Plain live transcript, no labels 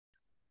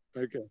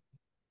Okay.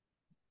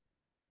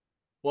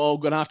 Well,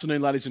 good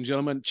afternoon, ladies and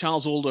gentlemen.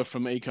 Charles Alder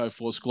from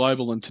EcoForce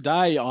Global, and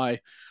today I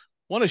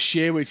want to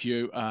share with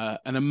you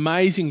an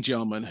amazing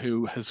gentleman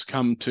who has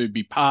come to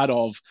be part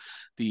of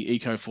the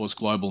EcoForce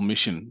Global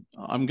mission.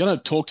 I'm going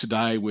to talk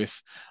today with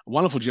a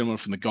wonderful gentleman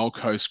from the Gold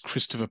Coast,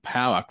 Christopher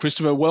Power.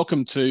 Christopher,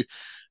 welcome to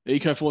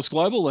EcoForce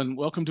Global and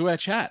welcome to our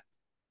chat.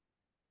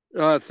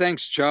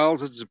 Thanks,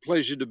 Charles. It's a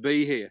pleasure to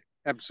be here.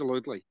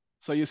 Absolutely.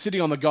 So you're sitting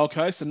on the Gold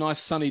Coast, a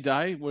nice sunny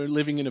day. We're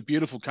living in a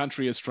beautiful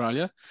country,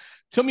 Australia.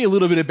 Tell me a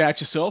little bit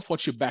about yourself.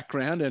 What's your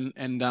background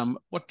and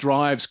what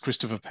drives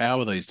Christopher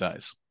Power these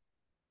days?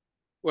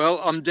 Well,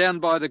 I'm down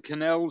by the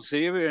canals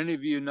here. Any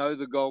of you know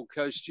the Gold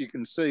Coast, you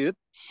can see it.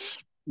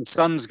 The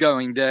sun's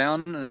going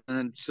down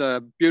and it's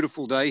a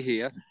beautiful day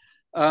here.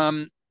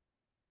 Um,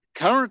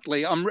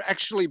 Currently, I'm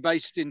actually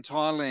based in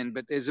Thailand,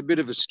 but there's a bit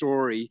of a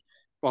story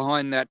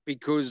behind that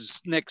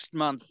because next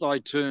month I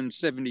turn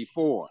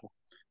 74.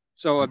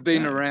 So I've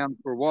been Okay. around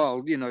for a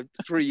while,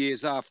 3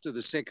 years after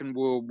the Second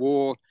World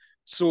War,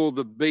 saw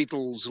the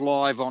Beatles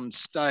live on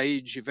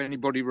stage, if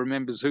anybody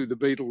remembers who the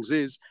Beatles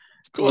is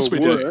Of or course we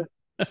do. were.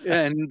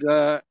 And,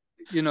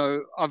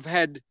 I've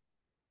had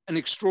an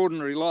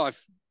extraordinary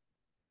life.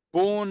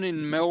 Born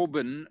in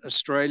Melbourne,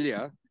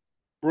 Australia,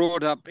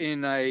 brought up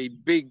in a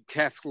big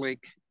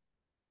Catholic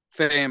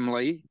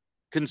family,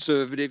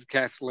 conservative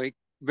Catholic,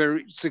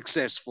 very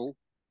successful.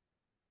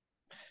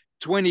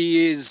 20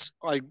 years,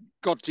 I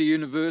got to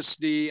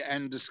university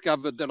and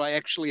discovered that I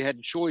actually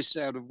had choice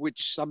out of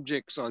which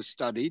subjects I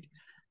studied.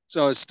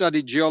 So I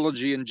studied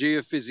geology and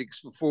geophysics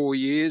for 4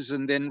 years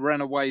and then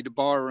ran away to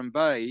Byron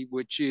Bay,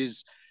 which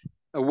is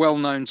a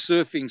well-known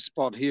surfing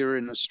spot here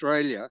in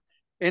Australia.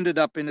 Ended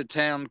up in a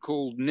town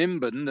called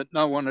Nimbin that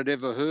no one had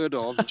ever heard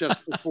of just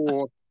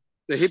before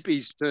the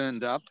hippies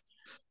turned up.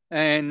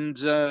 And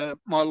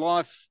my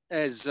life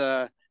as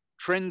a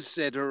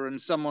trendsetter and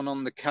someone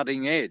on the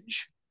cutting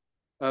edge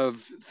of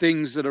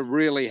things that are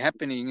really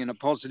happening in a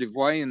positive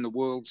way in the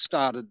world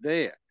started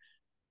there.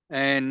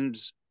 And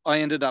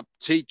I ended up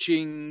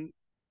teaching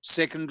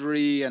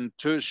secondary and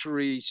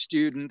tertiary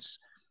students,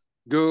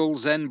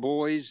 girls and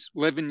boys,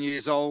 11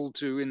 years old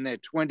to in their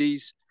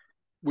 20s,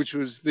 which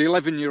was the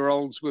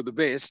 11-year-olds were the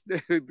best.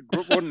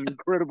 What an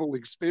incredible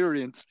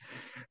experience.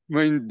 I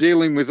mean,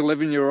 dealing with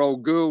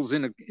 11-year-old girls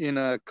in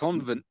a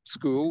convent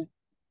school,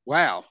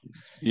 wow.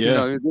 You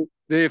Yeah. know,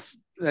 they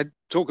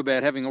talk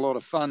about having a lot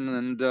of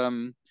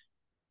fun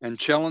and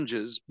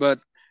challenges, but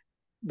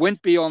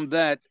went beyond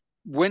that,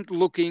 went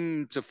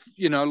looking to,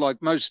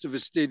 like most of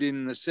us did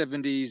in the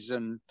 70s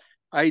and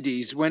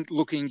 80s, went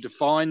looking to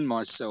find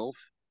myself,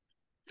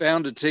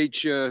 found a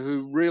teacher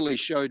who really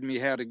showed me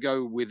how to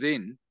go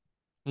within,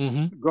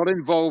 Hmm. got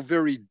involved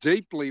very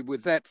deeply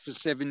with that for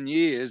 7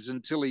 years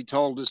until he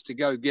told us to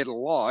go get a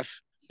life.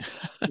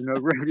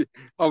 Really,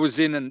 I was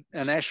in an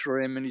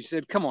ashram and he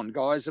said, come on,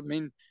 guys. I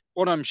mean,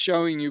 what I'm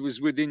showing you is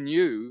within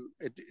you.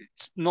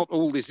 It's not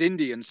all this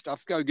Indian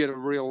stuff. Go get a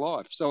real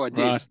life. So I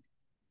did. Right.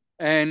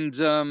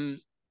 And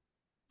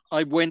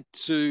I went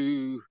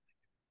to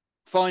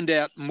find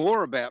out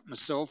more about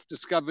myself,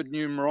 discovered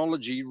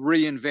numerology,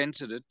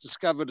 reinvented it,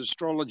 discovered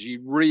astrology,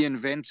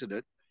 reinvented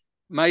it,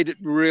 made it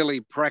really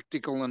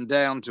practical and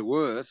down to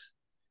earth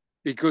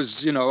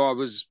because,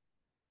 I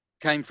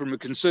came from a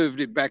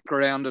conservative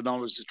background and I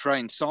was a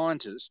trained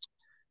scientist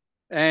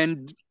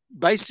and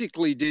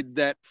basically did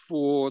that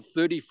for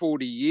 30,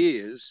 40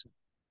 years,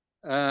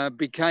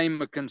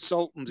 became a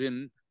consultant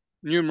in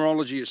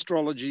numerology,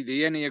 astrology,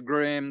 the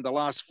Enneagram, the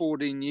last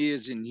 14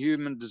 years in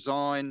human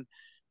design,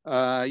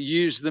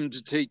 used them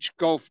to teach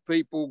golf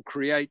people,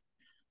 create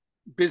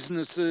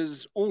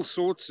businesses, all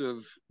sorts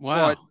of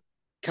quite Wow.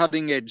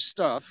 cutting edge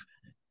stuff.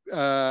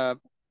 Uh,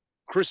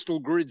 Crystal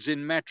grids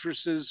in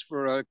mattresses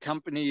for a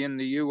company in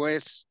the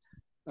US.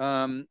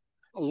 Um,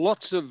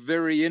 Lots of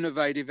very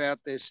innovative out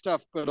there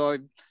stuff, but I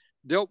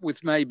dealt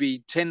with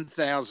maybe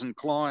 10,000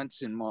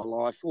 clients in my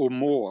life or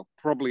more,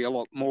 probably a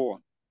lot more.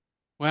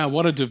 Wow.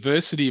 What a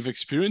diversity of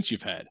experience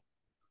you've had.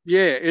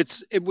 Yeah,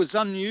 it was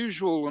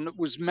unusual and it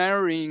was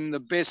marrying the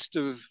best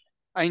of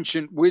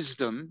ancient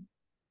wisdom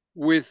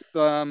with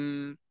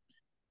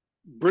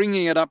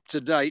bringing it up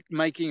to date,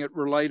 making it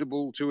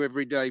relatable to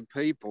everyday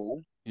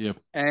people, Yep.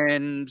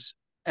 and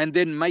and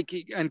then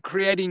making and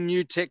creating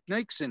new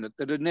techniques in it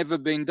that had never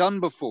been done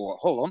before.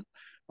 Hold on,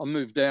 I'll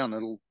move down.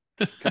 It'll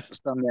cut the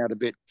sun out a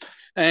bit.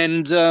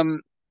 And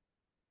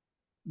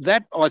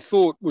that I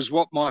thought was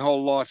what my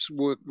whole life's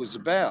work was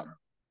about.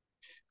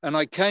 And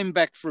I came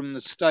back from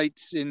the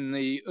States in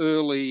the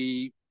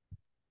early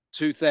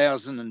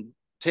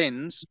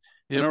 2010s,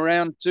 and Yep.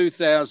 around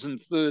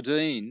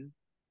 2013,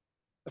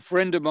 a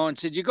friend of mine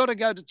said, "You got to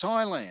go to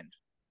Thailand."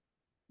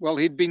 Well,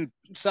 he'd been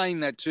saying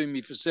that to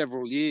me for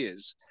several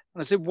years.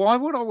 And I said, why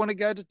would I want to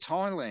go to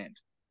Thailand?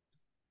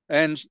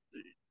 And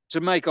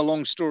to make a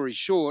long story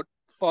short,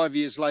 5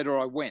 years later,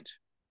 I went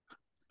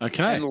and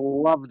Okay.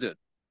 loved it.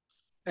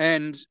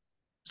 And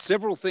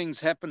several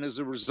things happened as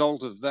a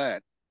result of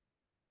that.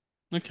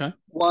 Okay.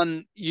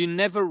 One, you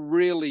never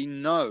really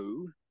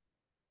know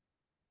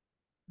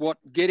what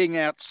getting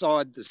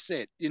outside the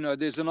set.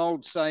 There's an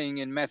old saying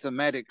in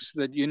mathematics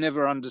that you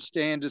never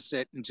understand a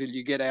set until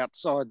you get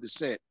outside the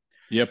set.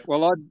 Yep.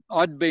 Well,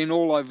 I'd been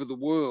all over the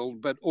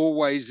world, but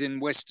always in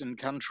Western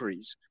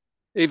countries.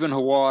 Even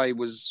Hawaii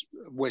was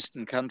a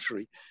Western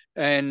country.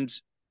 And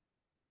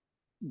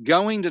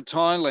going to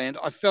Thailand,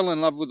 I fell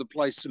in love with the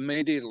place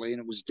immediately,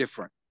 and it was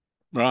different.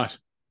 Right.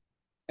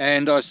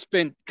 And I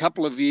spent a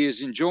couple of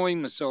years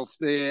enjoying myself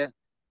there.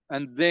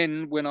 And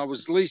then when I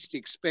was least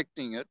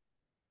expecting it,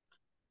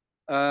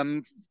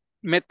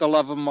 met the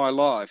love of my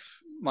life,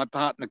 my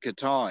partner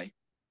Kratay.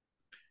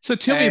 So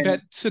tell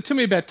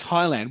me about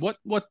Thailand.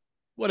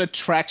 What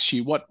attracts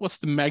you? What's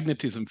the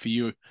magnetism for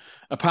you,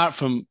 apart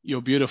from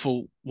your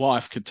beautiful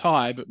wife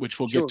Kratay, but which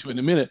we'll get Sure. to in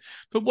a minute.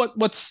 But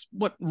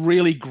what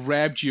really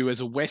grabbed you as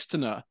a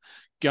Westerner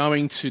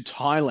going to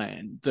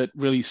Thailand that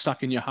really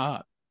stuck in your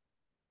heart?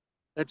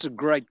 That's a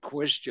great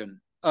question.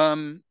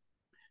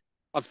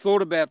 I've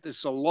thought about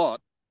this a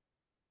lot,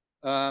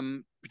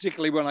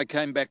 particularly when I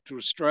came back to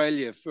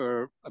Australia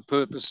for a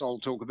purpose I'll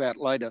talk about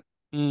later.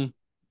 Mm.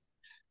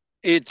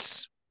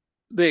 It's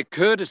their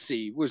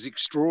courtesy was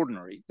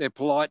extraordinary, their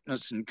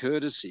politeness and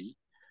courtesy.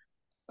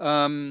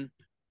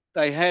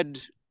 They had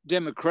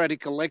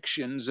democratic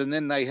elections, and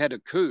then they had a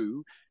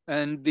coup,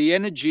 and the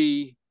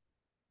energy,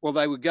 well,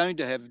 they were going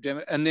to have,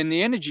 and then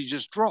the energy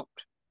just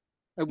dropped.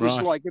 It was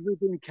Right. like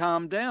everything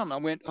calmed down. I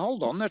went,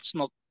 hold on, that's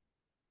not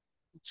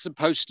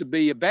supposed to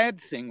be a bad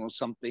thing or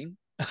something.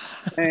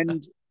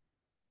 And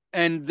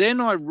and then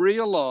I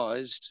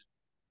realized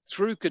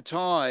through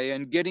Kratay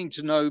and getting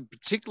to know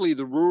particularly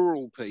the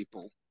rural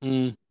people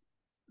Mm.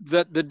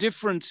 that the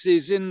difference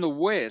is in the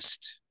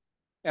West,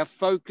 our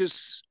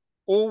focus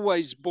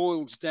always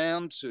boils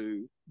down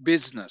to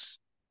business.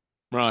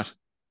 Right.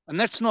 And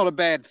that's not a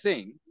bad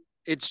thing.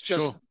 It's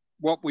just Sure.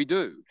 what we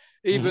do.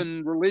 Hmm.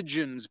 Even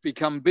religions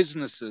become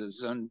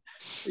businesses, and,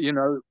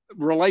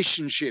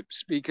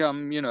 relationships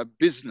become,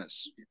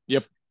 business,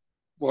 Yep.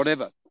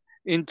 whatever.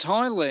 In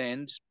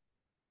Thailand,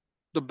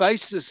 the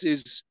basis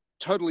is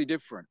totally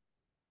different.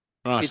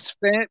 Right.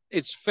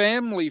 It's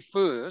family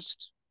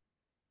first,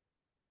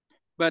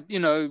 but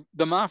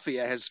the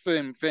mafia has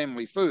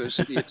family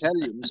first. The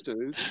Italians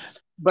do,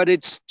 but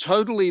it's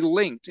totally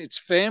linked. It's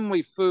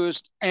family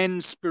first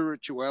and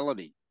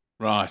spirituality,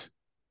 Right.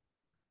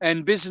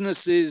 and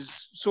business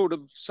is sort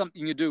of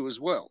something you do as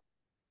well,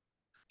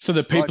 So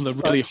the right? people are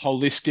But really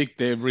holistic.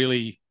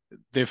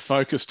 They're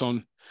focused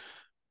on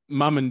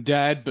mum and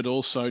dad, but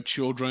also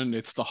children.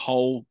 It's the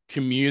whole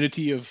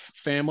community of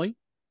family.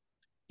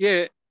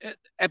 yeah,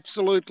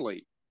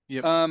 absolutely.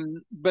 Yep.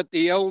 But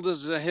the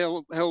elders are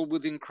held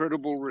with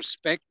incredible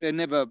respect. They're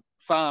never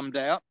farmed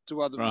out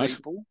to other Right.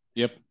 people.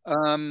 Yep.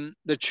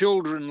 The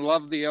children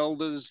love the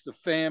elders, the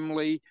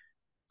family,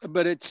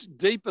 but it's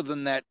deeper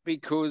than that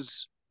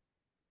because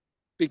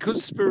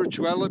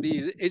spirituality,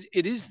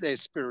 it is their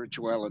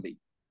spirituality.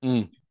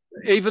 Mm.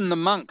 Even the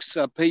monks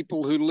are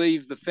people who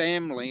leave the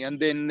family and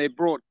then they're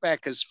brought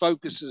back as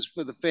focuses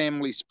for the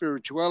family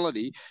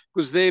spirituality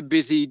because they're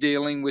busy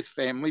dealing with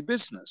family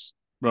business.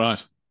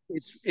 Right.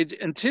 It's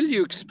until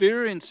you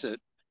experience it.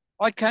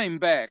 I came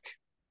back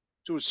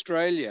to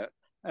Australia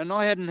and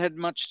I hadn't had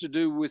much to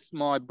do with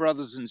my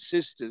brothers and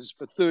sisters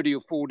for 30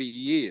 or 40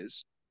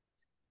 years.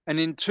 And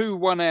in 2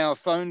 1-hour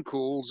phone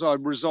calls, I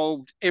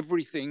resolved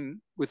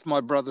everything with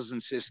my brothers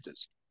and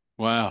sisters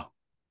Wow.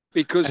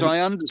 because And I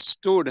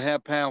understood how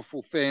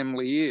powerful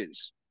family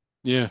is.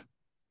 yeah.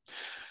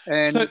 So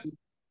And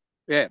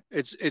yeah,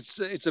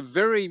 it's a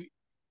very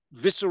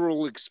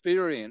visceral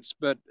experience,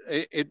 but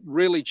it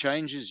really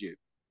changes you.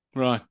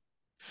 right.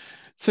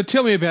 So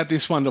tell me about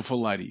this wonderful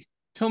lady.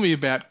 Tell me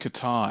about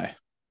Kratay.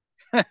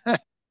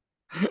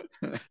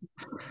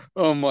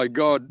 Oh my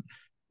God.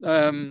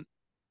 Um,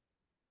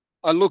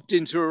 I looked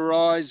into her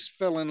eyes,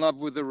 fell in love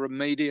with her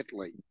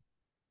immediately.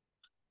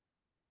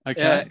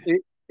 Okay.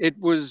 It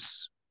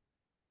was,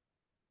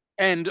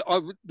 and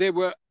there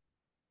were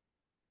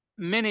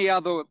many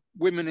other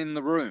women in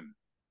the room.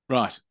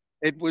 Right.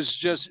 It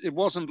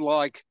wasn't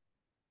like,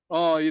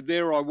 oh,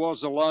 there I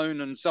was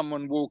alone and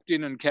someone walked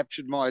in and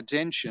captured my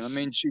attention. I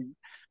mean, she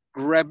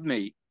grabbed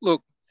me.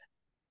 Look,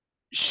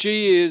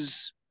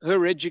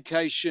 her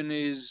education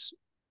is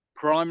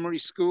primary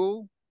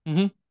school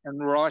Hmm.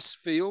 and rice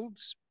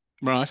fields,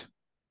 Right.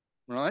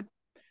 right?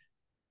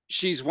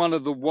 She's one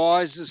of the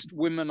wisest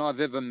women I've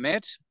ever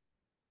met.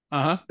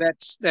 Uh-huh.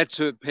 That's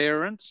her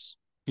parents.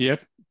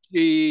 Yep.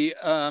 She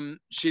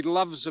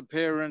loves her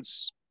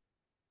parents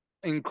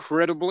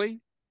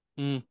incredibly.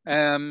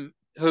 Mm.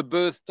 Her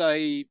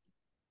birthday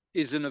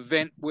is an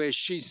event where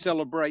she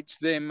celebrates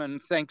them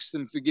and thanks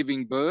them for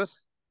giving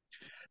birth.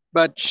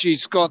 But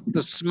she's got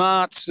the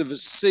smarts of a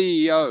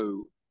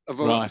CEO of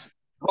a Right.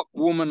 top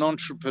woman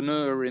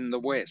entrepreneur in the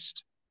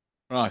West,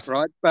 Right.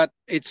 right? But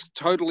it's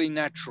totally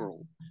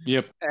natural.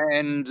 Yep.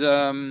 And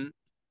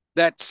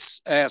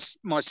that's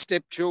my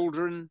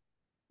stepchildren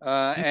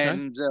Okay.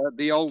 and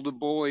the older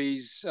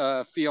boy's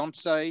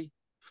fiance.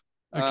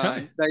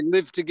 Okay. They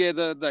live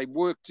together. They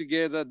work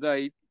together.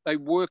 They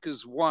work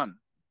as one.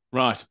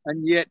 Right.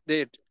 and yet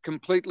they're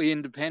completely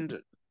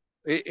independent.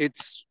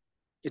 It's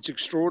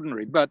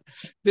extraordinary. But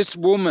this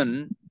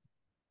woman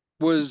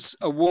was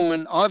a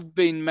woman. I've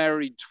been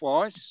married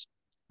twice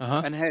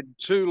Uh-huh. and had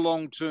two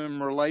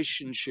long-term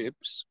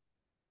relationships.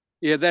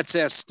 Yeah, that's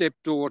our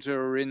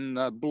stepdaughter in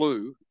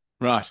blue.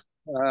 Right.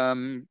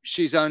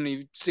 She's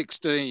only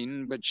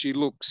 16, but she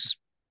looks,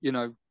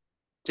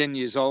 10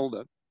 years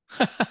older.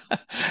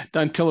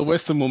 Don't tell a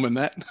Western woman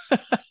that.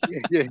 Yeah,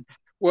 yeah.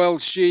 Well,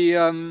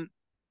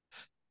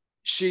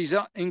 she's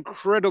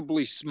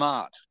incredibly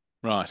smart.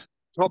 Right.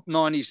 Top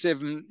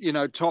 97,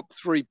 top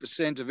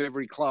 3% of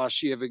every class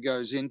she ever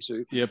goes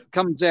into, Yep.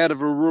 comes out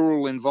of a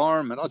rural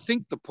environment. I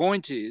think the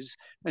point is,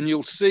 and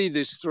you'll see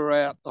this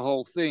throughout the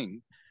whole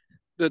thing,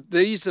 that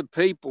these are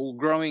people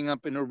growing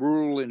up in a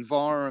rural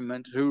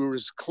environment who are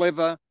as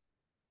clever,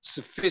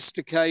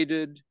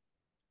 sophisticated,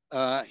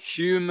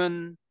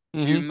 human,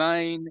 Mm-hmm.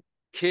 humane,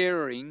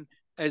 caring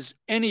as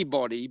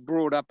anybody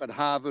brought up at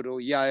Harvard or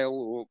Yale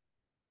or,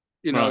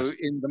 Right.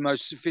 in the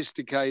most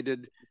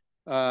sophisticated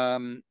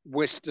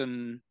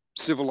Western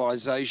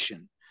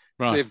civilization.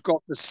 Right. They've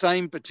got the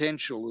same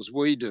potential as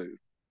we do.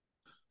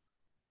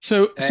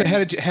 So And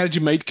how did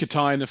you meet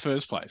Kratay in the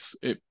first place?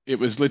 It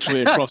was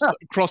literally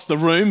across the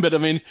room, but I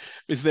mean,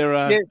 is there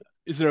a yeah,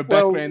 is there a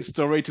well, background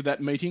story to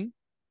that meeting?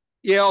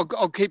 yeah,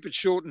 I'll keep it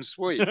short and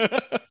sweet.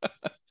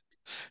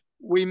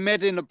 We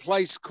met in a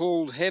place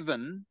called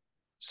Heaven.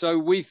 So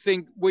we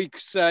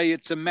say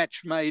it's a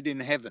match made in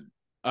heaven.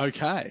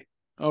 Okay.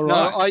 All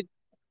No, right.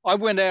 I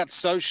went out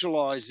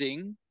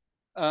socializing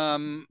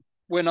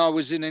when I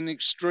was in an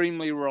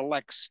extremely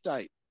relaxed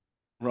state.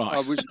 I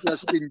Right. was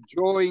just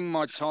enjoying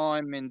my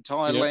time in Yep.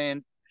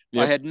 Thailand. I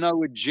Yep. had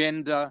no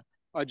agenda.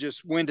 I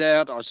just went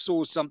out. I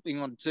saw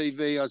something on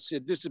TV. I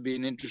said, this would be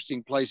an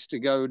interesting place to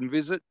go and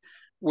visit.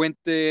 Went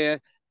there,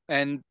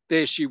 and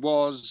there she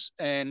was,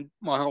 and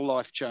my whole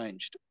life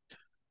changed.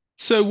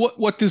 So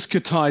what does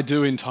Kratay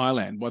do in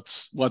Thailand?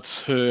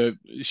 What's her?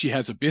 She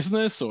has a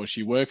business, or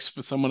she works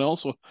for someone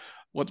else, or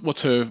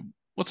what's her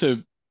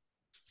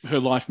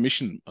life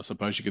mission? I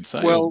suppose you could say.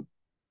 Or Well,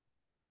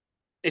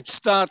 it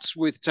starts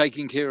with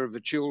taking care of her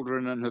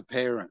children and her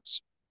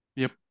parents.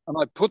 yep. And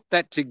I put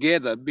that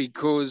together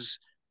because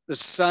the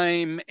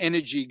same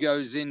energy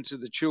goes into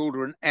the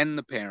children and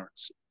the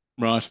parents,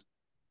 Right.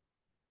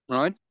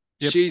 right?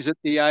 Yep. She's at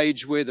the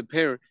age where the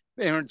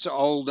parents are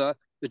older,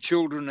 the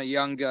children are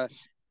younger,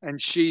 and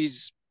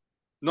she's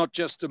not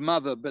just a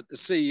mother, but the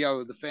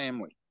CEO of the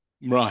family.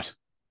 Right.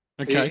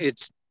 Okay.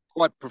 It's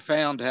quite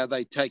profound how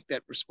they take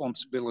that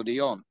responsibility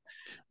on.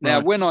 Now,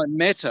 Right. when I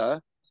met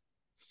her,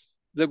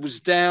 that was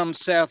down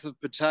south of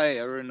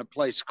Pattaya in a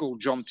place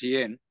called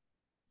Jomtien,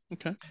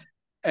 Okay.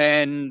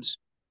 and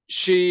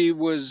she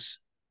was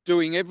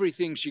doing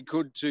everything she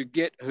could to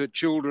get her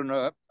children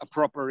a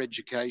proper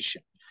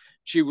education.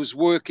 She was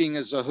working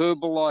as a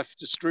Herbalife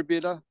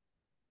distributor.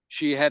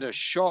 She had a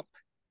shop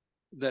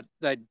that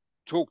they'd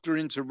talked her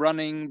into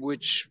running,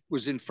 which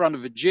was in front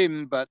of a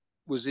gym, but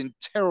was in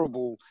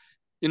terrible,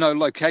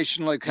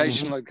 location, Hmm.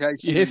 location,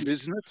 location Yes.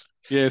 business.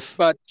 Yes.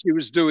 But she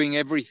was doing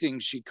everything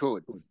she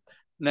could.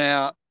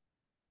 Now,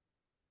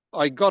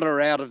 I got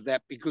her out of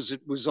that because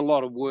it was a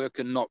lot of work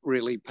and not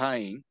really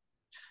paying.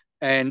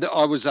 And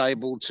I was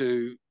able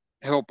to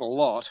help a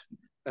lot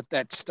at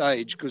that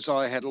stage because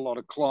I had a lot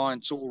of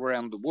clients all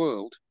around the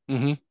world.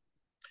 Hmm.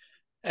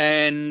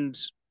 And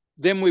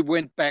then we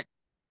went back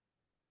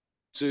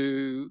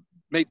to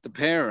meet the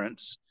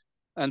parents,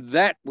 and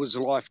that was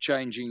life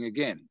changing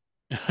again.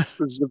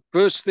 Because the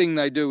first thing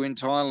they do in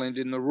Thailand,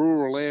 in the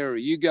rural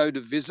area, you go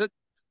to visit,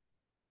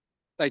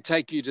 they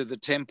take you to the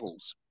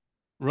temples,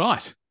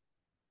 Right.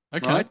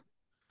 Okay. right?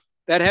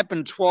 That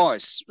happened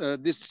twice.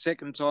 This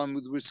second time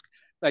with risk,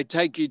 they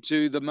take you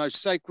to the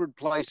most sacred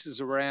places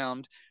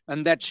around,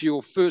 and that's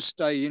your first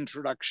day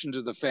introduction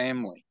to the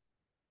family.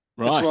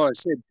 That's Right. why I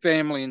said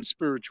family and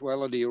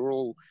spirituality are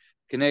all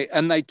connected,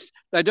 and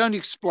they don't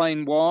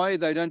explain why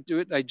they don't do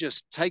it. They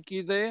just take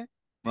you there,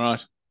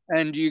 Right.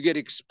 and you get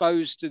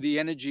exposed to the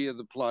energy of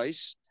the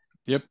place,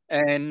 Yep.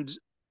 and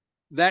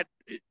that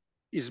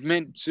is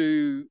meant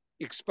to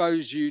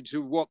expose you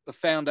to what the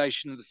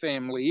foundation of the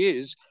family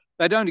is.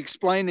 They don't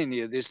explain any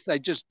of this; they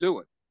just do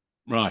it.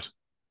 Right.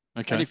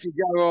 And Okay. if you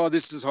go, oh,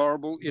 this is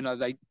horrible,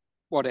 they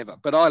whatever.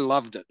 But I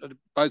loved it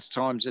both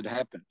times it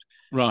happened.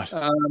 Right.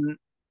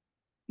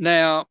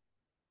 Now,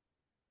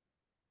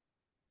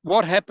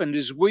 what happened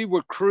is we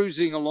were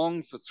cruising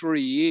along for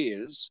 3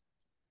 years,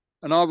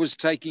 and I was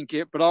taking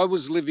care, but I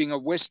was living a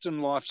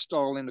Western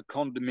lifestyle in a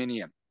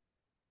condominium.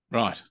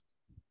 Right.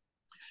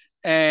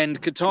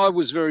 And Kratay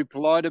was very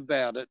polite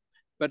about it.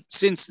 But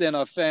since then,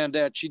 I found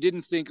out she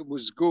didn't think it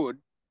was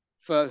good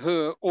for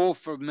her or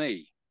for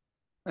me.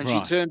 And she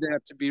Right. turned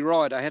out to be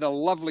right. I had a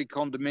lovely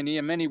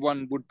condominium.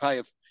 Anyone would pay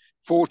a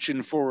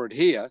fortune for it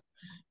here.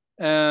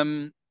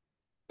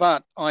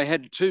 But I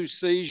had two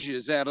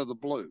seizures out of the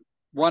blue,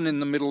 one in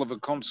the middle of a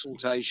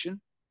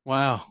consultation.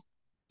 Wow.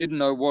 Didn't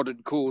know what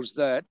had caused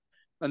that.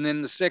 And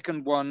then the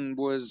second one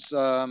was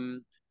a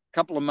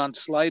couple of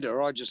months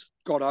later. I just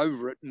got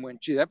over it and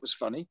went, gee, that was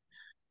funny.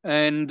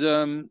 And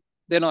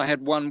then I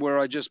had one where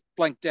I just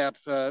blanked out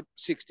for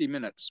 60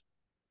 minutes,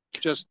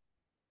 just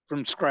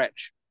from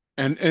scratch.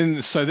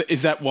 And so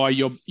is that why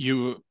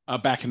you are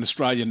back in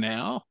Australia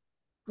now?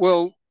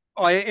 Well,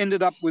 I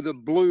ended up with a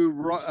blue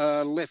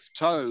left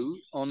toe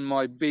on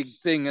my big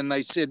thing, and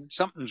they said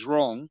something's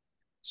wrong.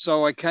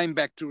 So I came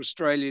back to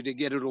Australia to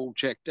get it all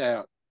checked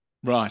out.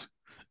 Right.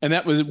 And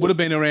that would have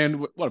been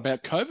around what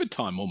about COVID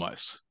time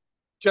almost?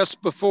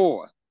 Just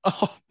before.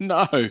 Oh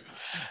no.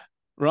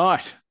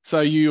 Right.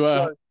 So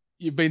So,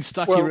 you've been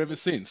stuck here well, ever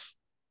since.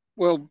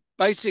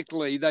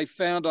 basically, they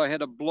found I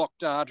had a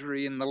blocked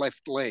artery in the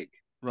left leg.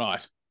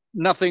 Right.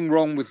 Nothing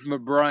wrong with my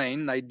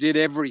brain. They did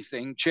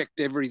everything, checked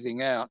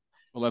everything out,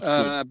 Well,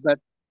 that's good.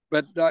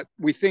 but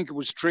we think it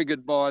was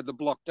triggered by the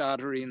blocked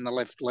artery in the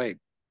left leg.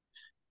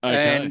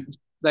 Okay. And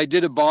they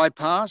did a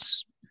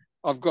bypass.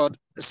 I've got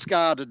a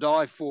scar to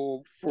die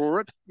for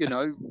it.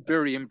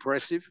 Very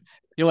impressive.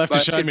 You'll have to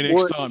But show it me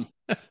next worked. time.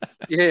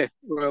 Yeah,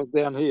 well,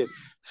 down here.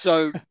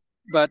 So,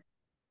 but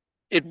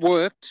it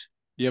worked,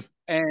 Yep.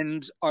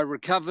 and I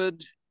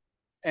recovered,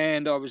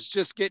 and I was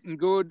just getting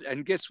good.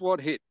 And guess what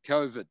hit?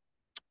 COVID.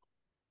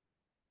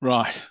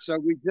 Right. So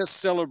we just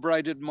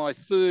celebrated my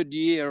 3rd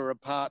year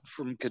apart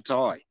from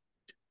Kratay.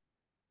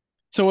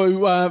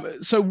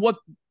 So what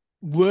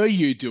were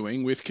you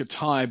doing with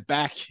Kratay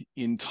back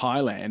in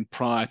Thailand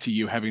prior to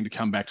you having to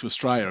come back to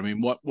Australia? I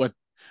mean,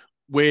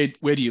 where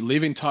do you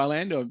live in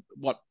Thailand, or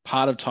what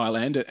part of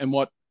Thailand, and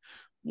what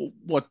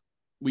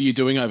were you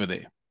doing over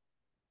there?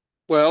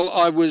 Well,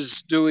 I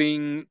was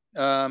doing.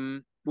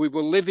 We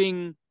were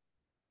living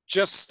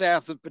just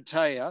south of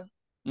Pattaya,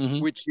 Hmm.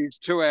 which is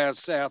 2 hours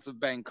south of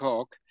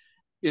Bangkok,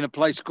 in a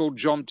place called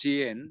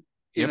Jomtien,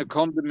 in Yep. a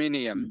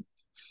condominium.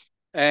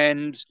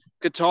 And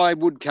Katai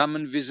would come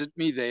and visit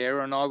me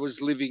there, and I was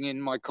living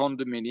in my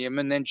condominium.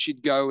 And then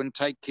she'd go and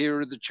take care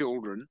of the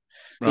children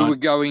who Right. were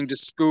going to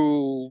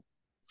school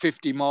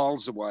 50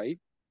 miles away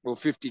or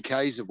 50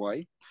 Ks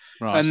away.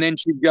 Right. And then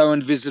she'd go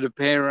and visit her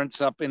parents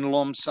up in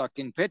Lomsak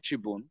in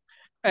Phetchabun.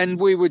 And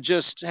we were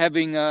just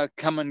having a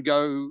come and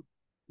go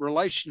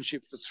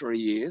relationship for 3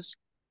 years.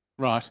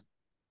 Right.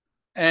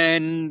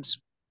 And,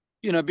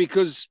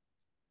 because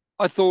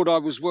I thought I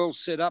was well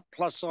set up,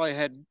 plus I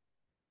had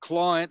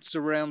clients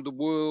around the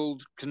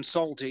world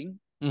consulting,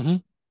 Hmm.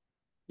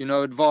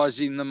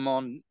 advising them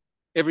on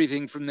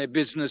everything from their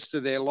business to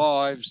their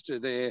lives to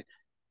their,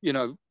 you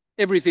know,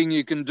 everything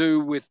you can do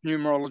with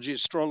numerology,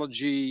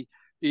 astrology,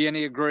 the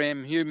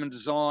Enneagram, human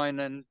design,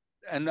 and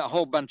a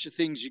whole bunch of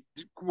things you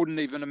wouldn't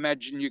even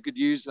imagine you could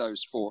use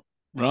those for.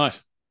 Right.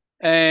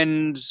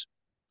 And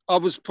I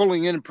was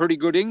pulling in a pretty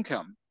good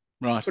income,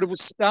 Right. but it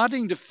was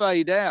starting to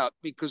fade out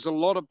because a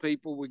lot of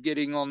people were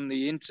getting on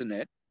the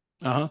internet.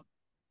 Uh-huh.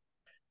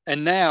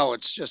 And now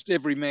it's just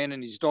every man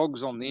and his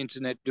dog's on the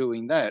internet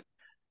doing that.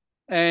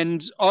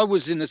 And I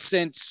was, in a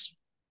sense,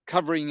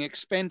 covering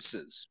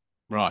expenses.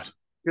 Right.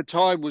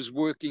 Katai was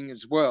working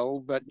as well,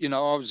 but,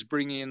 I was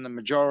bringing in the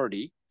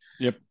majority.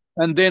 Yep.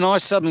 And then I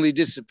suddenly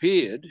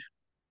disappeared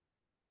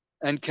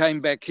and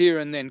came back here,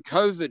 and then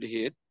COVID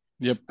hit.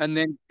 Yep. And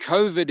then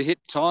COVID hit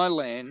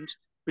Thailand,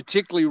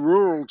 particularly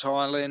rural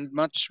Thailand,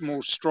 much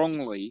more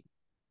strongly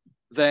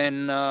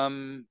than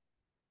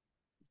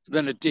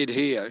it did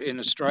here in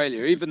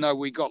Australia, even though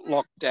we got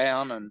locked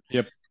down, and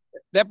Yep.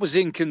 that was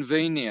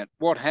inconvenient.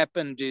 What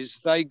happened is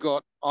they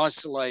got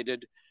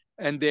isolated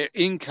and their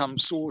income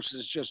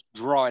sources just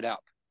dried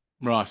up.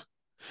 Right.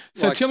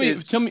 So Like tell me,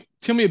 there's,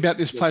 tell me about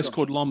this place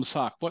called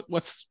Lomsak.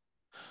 What's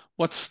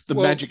the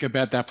well, magic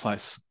about that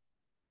place?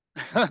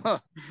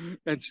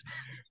 it's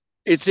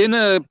it's in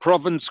a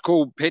province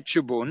called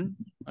Phetchabun.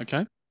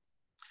 Okay.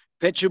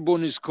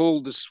 Phetchabun is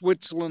called the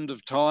Switzerland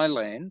of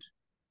Thailand,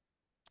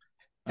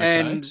 Okay.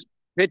 and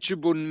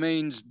Phetchabun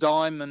means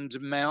diamond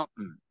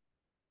mountain.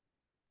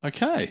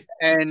 Okay.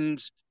 And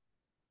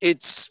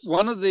it's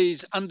one of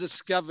these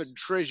undiscovered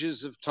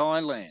treasures of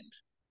Thailand.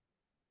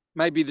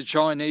 Maybe the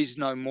Chinese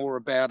know more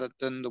about it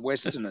than the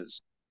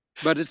Westerners,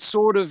 but it's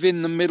sort of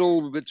in the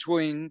middle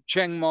between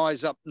Chiang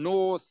Mai's up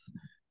north.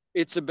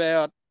 It's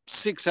about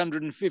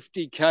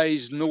 650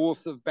 Ks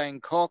north of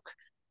Bangkok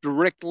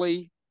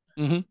directly.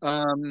 Hmm.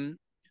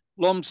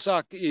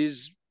 Lomsak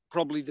is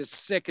probably the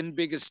second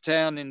biggest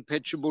town in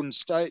Phetchabun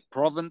State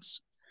province.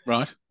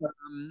 Right.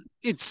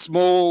 It's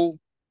small.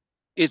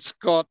 It's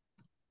got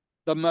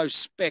the most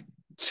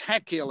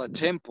spectacular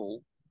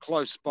temple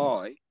close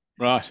by,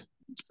 Right.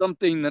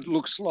 something that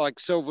looks like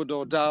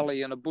Salvador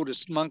Dali and a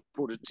Buddhist monk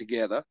put it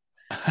together.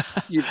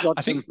 You've got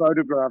I some think,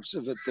 photographs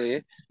of it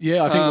there.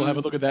 yeah, I think we'll have a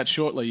Um, look at that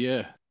shortly.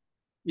 Yeah.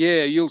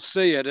 yeah, you'll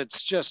see it.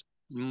 It's just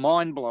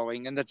mind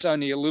blowing, and that's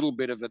only a little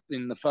bit of it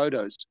in the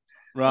photos.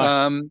 Right.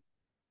 Um,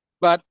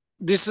 but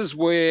this is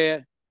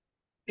where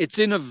it's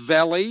in a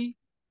valley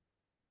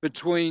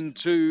between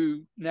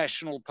two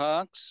national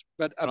parks,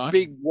 but a Right.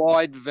 big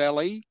wide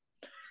valley.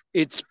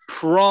 It's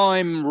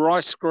prime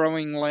rice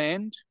growing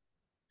land.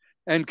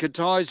 And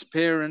Katai's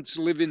parents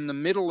live in the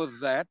middle of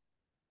that,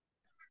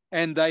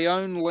 and they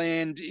own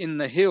land in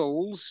the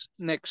hills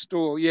next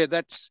door. Yeah,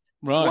 that's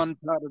Right. one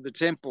part of the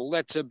temple.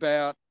 That's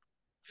about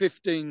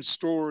 15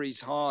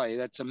 stories high.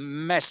 That's a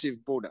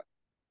massive Buddha.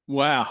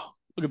 Wow.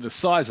 Look at the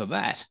size of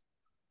that.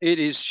 It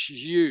is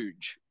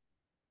huge.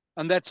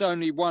 And that's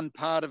only one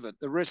part of it.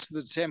 The rest of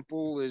the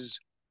temple is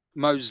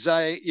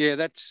mosaic. Yeah,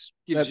 that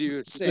gives you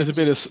a There's a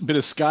sense. bit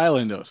of scale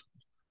into it.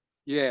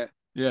 Yeah.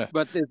 Yeah.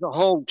 But there's a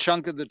whole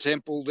chunk of the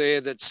temple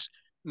there that's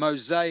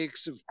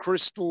mosaics of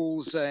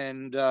crystals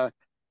and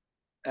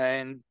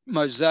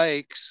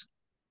mosaics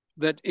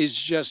that is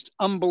just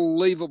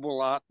unbelievable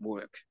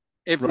artwork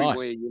Right.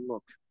 everywhere you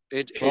look.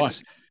 Right.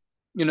 It's,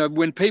 you know,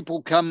 when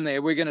people come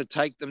there, we're going to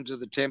take them to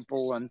the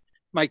temple and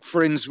make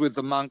friends with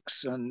the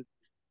monks. And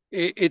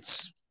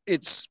it's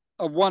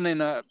a one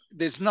in a,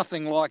 there's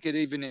nothing like it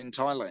even in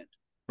Thailand.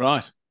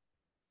 Right.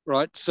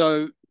 Right.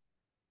 So,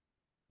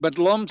 but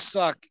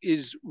Lomsak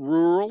is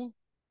rural.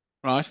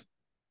 Right.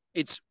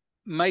 It's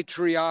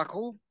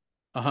matriarchal.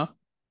 Uh-huh.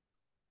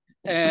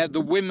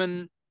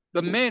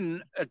 The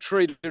men are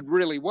treated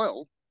really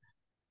well,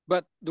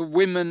 but the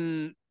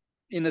women,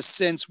 in a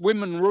sense,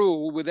 women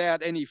rule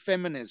without any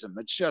feminism.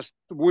 It's just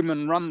the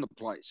women run the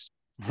place,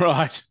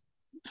 Right.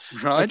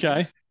 right?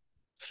 Okay.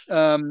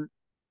 Um,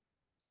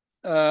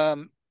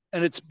 and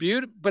it's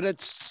beautiful, but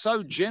it's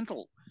so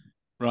gentle.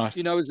 Right.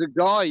 You know, as a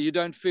guy, you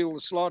don't feel the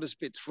slightest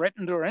bit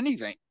threatened or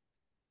anything.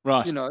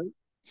 Right. You know,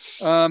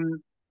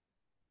 um,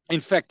 in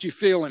fact, you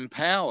feel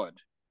empowered.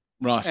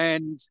 Right.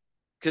 And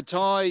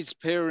Katai's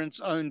parents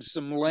owned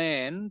some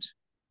land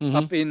Mm-hmm.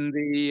 up in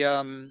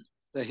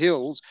the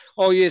hills.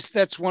 Oh yes,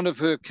 that's one of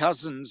her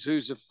cousins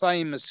who's a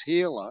famous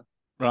healer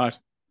Right.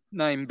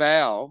 named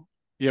Bao.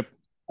 Yep.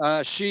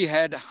 She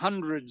had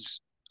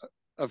hundreds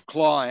of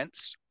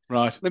clients.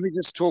 Right. Let me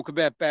just talk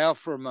about Bao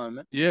for a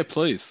moment. Yeah,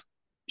 please.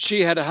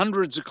 She had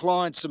hundreds of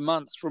clients a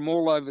month from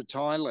all over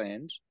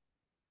Thailand.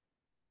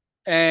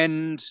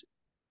 And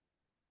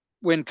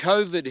when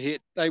COVID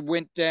hit, they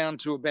went down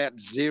to about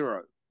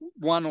zero,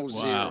 one or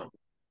zero. Wow.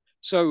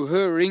 So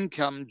her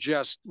income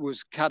just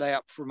was cut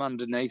out from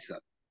underneath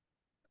it.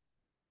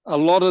 A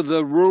lot of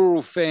the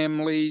rural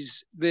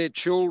families, their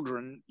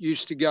children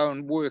used to go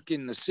and work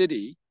in the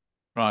city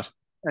Right.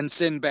 and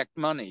send back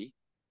money.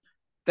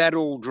 That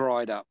all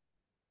dried up.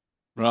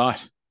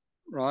 Right.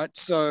 Right.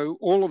 So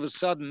all of a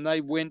sudden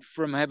they went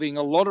from having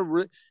a lot of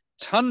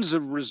tons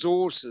of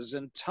resources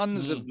and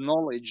tons of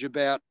knowledge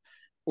about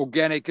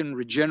organic and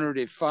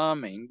regenerative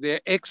farming.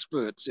 They're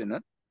experts in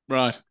it.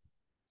 Right.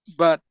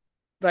 But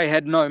they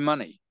had no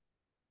money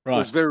or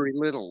Right. very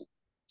little.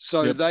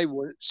 So Yep. they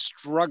were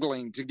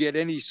struggling to get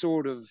any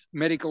sort of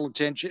medical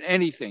attention,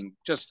 anything,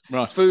 just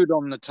Right. food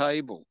on the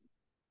table.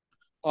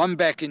 I'm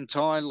back in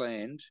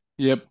Thailand.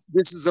 Yep.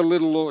 This is a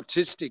little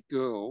autistic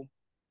girl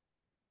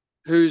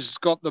who's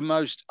got the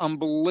most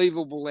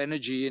unbelievable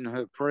energy in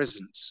her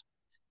presence.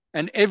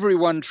 And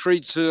everyone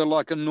treats her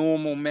like a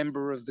normal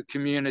member of the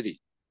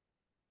community.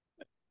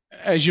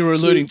 As you were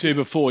alluding to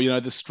before,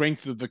 the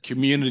strength of the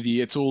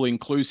community, it's all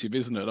inclusive,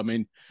 isn't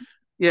it?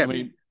 Yeah. I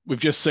mean, we've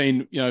just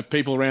seen,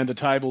 people around the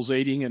tables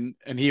eating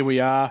and here we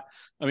are.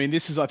 I mean,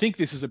 I think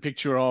this is a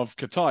picture of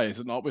Kratay, is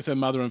it not, with her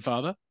mother and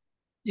father?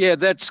 Yeah,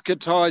 that's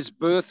Katai's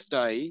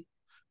birthday.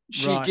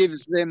 She Right.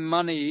 gives them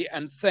money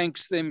and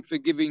thanks them for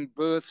giving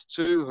birth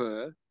to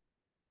her,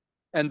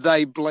 and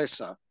they bless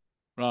her.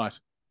 Right.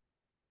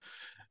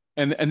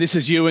 And this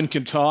is you and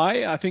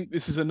Kratay. I think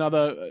this is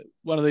another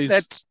one of these.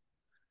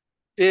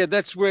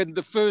 That's when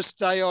the first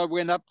day I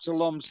went up to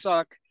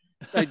Lomsak,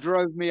 they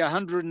drove me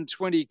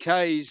 120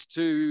 Ks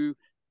to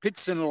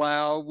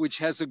Pitsanlao, which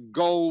has a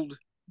gold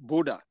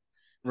Buddha.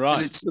 Right.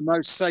 And it's the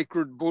most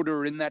sacred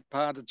Buddha in that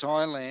part of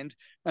Thailand.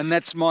 And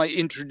that's my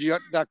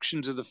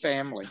introduction to the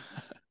family.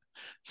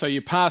 So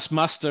you passed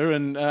muster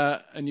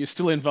and you're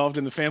still involved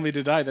in the family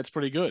today. That's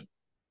pretty good.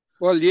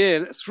 Well,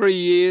 yeah, 3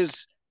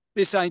 years.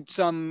 This ain't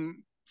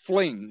some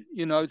fling,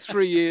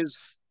 3 years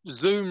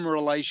Zoom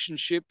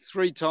relationship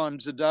 3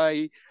 times a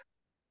day,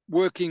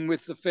 working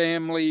with the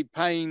family,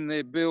 paying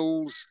their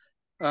bills,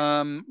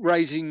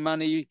 raising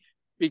money.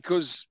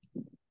 Because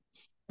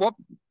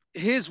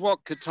here's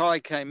what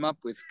Kratay came up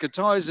with.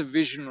 Kratay is a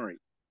visionary.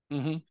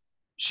 Mm-hmm.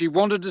 She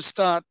wanted to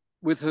start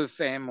with her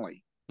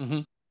family,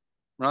 mm-hmm.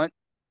 right?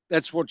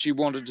 That's what she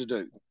wanted to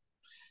do.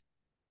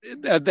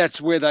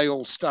 That's where they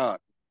all start.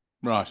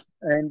 Right.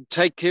 And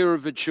take care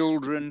of the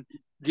children,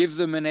 give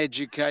them an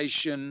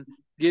education,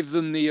 give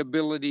them the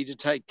ability to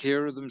take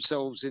care of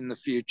themselves in the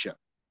future.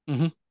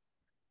 Mm-hmm.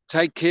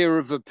 Take care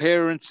of the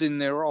parents in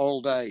their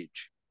old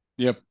age.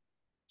 Yep.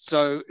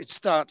 So it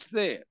starts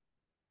there.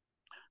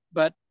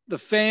 But the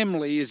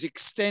family is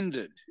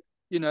extended.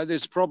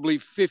 There's probably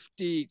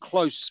 50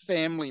 close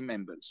family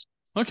members.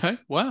 Okay.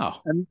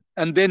 Wow.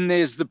 And then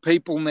there's the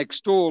people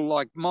next door,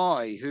 like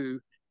Mai, who,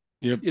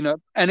 yep.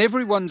 And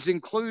everyone's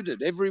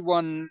included.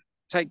 Everyone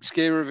takes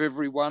care of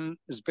everyone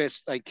as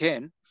best they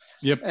can.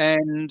 Yep.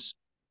 And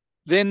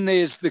then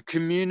there's the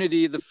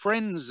community, the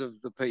friends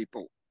of the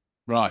people.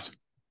 Right.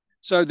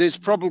 So there's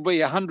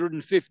probably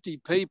 150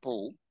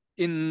 people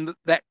in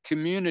that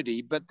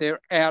community, but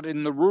they're out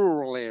in the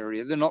rural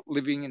area. They're not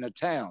living in a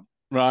town.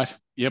 Right.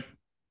 Yep.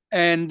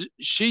 And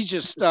she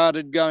just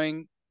started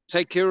going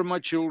take care of my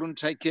children,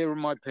 take care of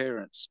my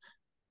parents.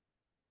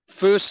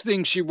 First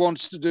thing she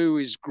wants to do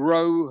is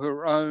grow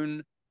her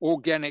own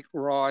organic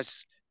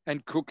rice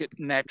and cook it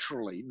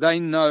naturally. They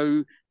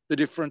know the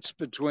difference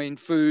between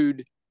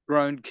food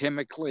grown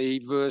chemically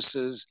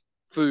versus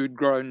food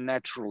grown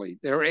naturally.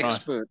 They're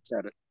experts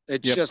at it.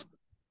 It's just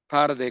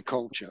part of their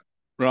culture.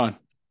 Right.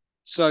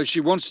 So she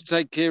wants to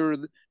take care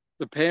of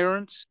the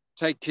parents,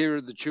 take care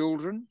of the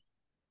children.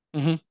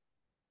 Mm-hmm.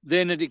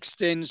 Then it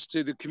extends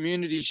to the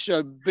community.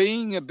 So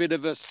being a bit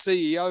of a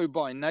CEO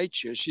by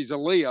nature, she's a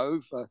Leo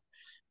for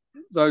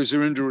those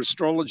who are into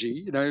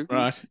astrology,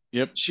 Right.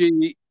 Yep.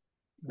 She,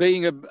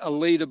 being a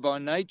leader by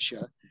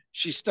nature,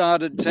 she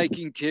started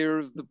taking care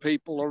of the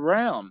people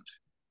around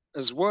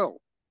as well.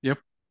 Yep.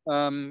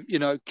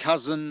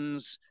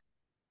 Cousins,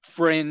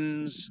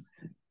 friends.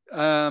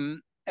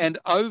 And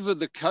over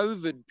the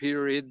COVID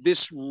period,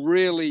 this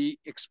really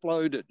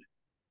exploded.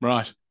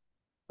 Right.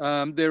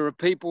 There are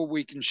people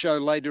we can show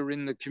later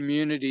in the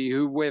community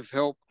who we've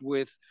helped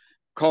with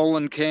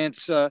colon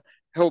cancer,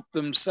 helped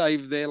them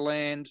save their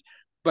land.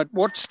 But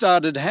what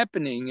started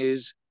happening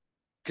is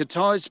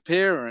Kratay's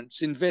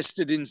parents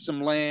invested in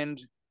some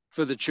land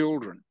for the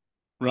children.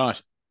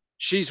 Right.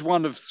 She's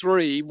one of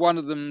three. One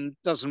of them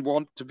doesn't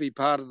want to be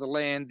part of the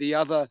land. The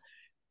other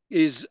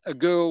is a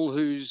girl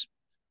who's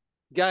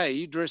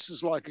gay,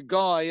 dresses like a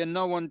guy, and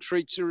no one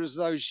treats her as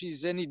though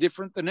she's any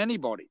different than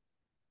anybody.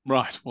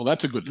 Right. Well,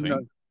 that's a good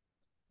thing.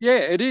 Yeah,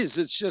 it is.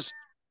 It's just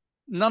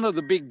none of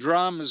the big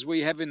dramas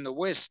we have in the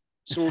West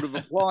sort of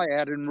apply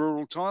out in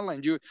rural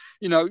Thailand.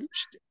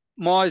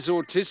 Mai's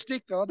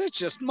autistic. Oh, that's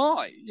just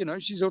Mai.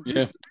 She's autistic.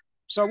 Yeah.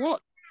 So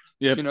what?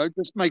 Yep.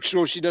 Just make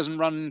sure she doesn't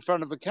run in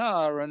front of a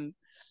car, and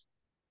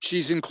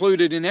she's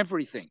included in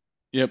everything.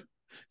 Yep.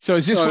 So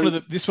is this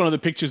one of the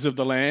pictures of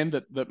the land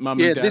that Mum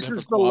and Dad have acquired? Yeah, this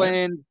is the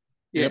land.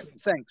 Yeah. Yep.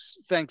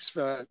 Thanks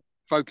for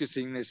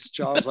focusing this,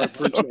 Charles. I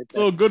appreciate that. It's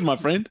all good, my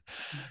friend.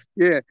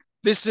 Yeah.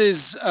 This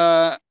is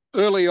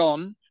early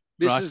on.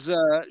 This is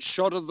a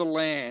shot of the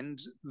land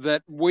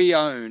that we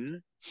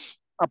own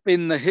up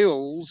in the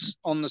hills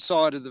on the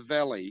side of the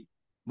valley.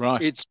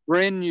 Right. It's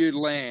brand new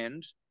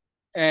land,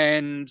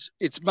 and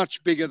it's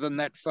much bigger than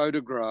that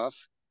photograph.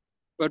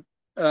 But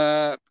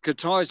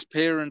Kratay's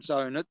parents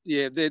own it.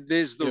 Yeah,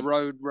 there's the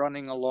road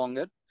running along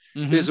it.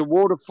 Mm-hmm. There's a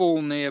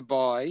waterfall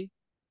nearby,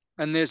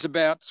 and there's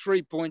about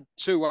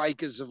 3.2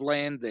 acres of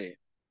land there,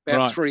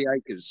 about 3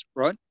 acres,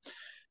 right?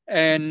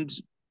 And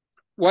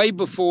way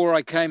before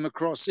I came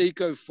across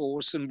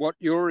EcoForce and what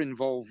you're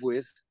involved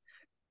with,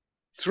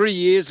 3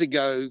 years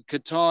ago,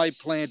 Kratay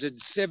planted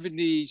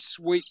 70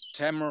 sweet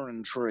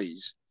tamarind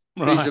trees.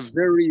 Right. These are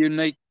very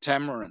unique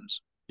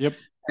tamarins. Yep.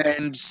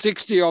 And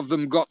 60 of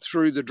them got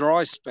through the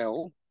dry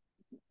spell.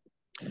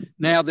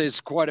 Now there's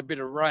quite a bit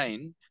of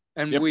rain,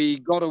 and we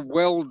got a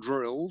well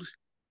drilled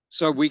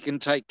so we can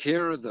take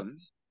care of them.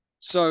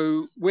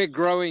 So we're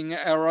growing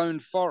our own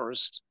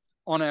forest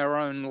on our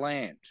own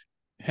land.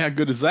 How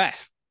good is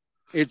that?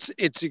 It's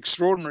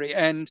extraordinary.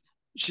 And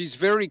she's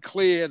very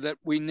clear that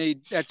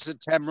that's a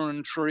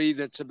tamarind tree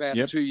that's about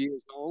 2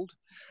 years old.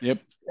 Yep.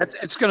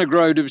 It's going to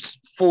grow to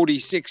 40,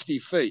 60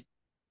 feet.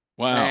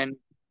 Wow. And,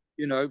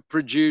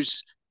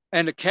 produce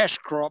and a cash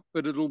crop,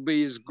 but it'll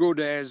be as good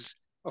as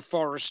a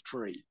forest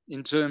tree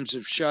in terms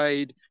of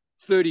shade,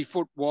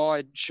 30-foot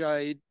wide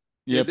shade.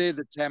 Yep. They're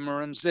the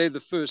tamarins. They're the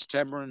first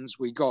tamarins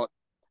we got.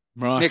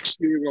 Right. Next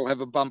year we'll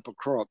have a bumper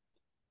crop.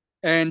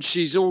 And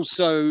she's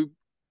also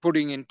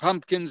putting in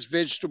pumpkins,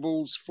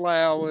 vegetables,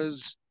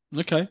 flowers,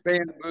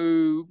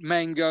 bamboo,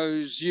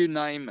 mangoes, you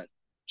name it.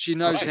 She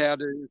knows how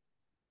to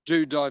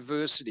do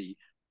diversity.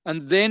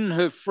 And then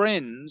her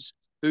friends,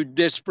 who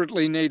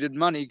desperately needed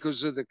money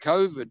because of the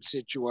COVID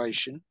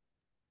situation,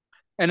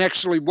 and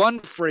actually one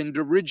friend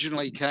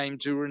originally came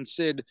to her and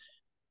said,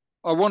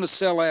 I want to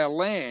sell our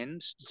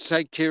land to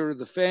take care of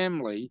the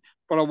family,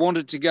 but I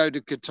wanted to go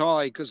to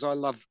Kratay because I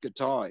love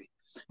Kratay.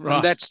 Right.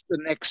 And that's the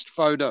next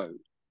photo.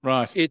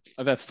 Right.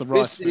 That's the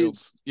rice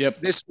fields.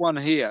 Yep. This one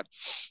here.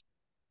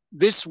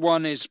 This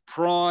one is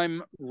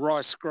prime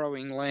rice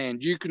growing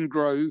land. You can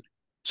grow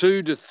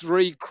 2 to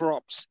 3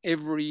 crops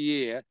every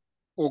year,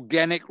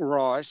 organic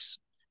rice,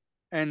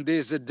 and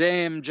there's a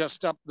dam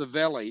just up the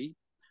valley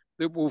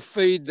that will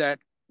feed that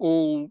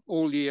all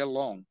year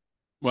long.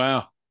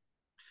 Wow.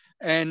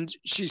 And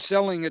she's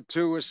selling it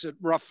to us at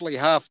roughly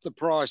half the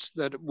price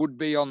that it would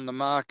be on the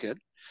market.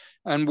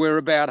 And we're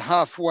about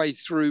halfway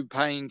through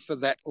paying for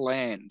that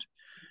land.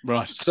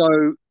 Right.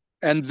 So,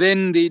 and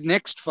then the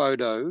next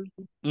photo,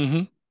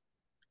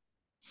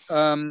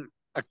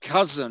 a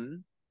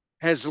cousin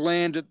has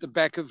land at the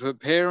back of her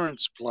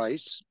parents'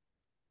 place,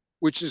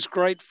 which is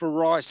great for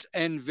rice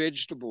and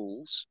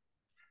vegetables.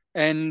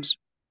 And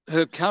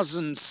her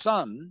cousin's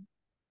son,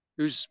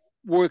 who's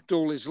worked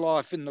all his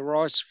life in the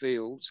rice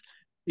fields,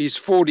 he's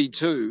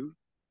 42,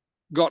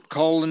 got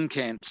colon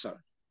cancer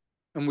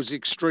and was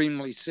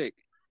extremely sick.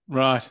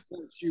 Right. So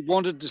she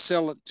wanted to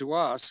sell it to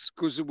us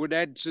because it would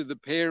add to the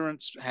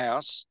parents'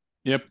 house.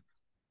 Yep.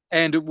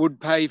 And it would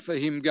pay for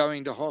him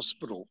going to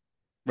hospital.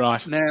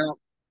 Right. Now,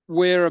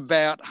 we're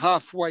about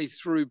halfway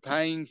through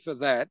paying for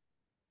that,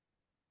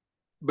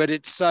 but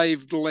it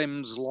saved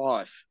Lem's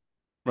life.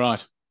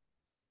 Right.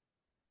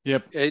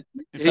 Yep. It,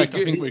 In he, fact,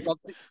 I think he,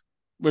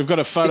 we've got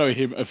a photo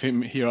of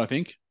him here, I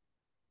think.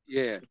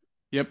 yeah,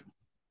 Yep.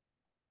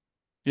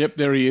 Yep,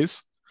 there he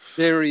is.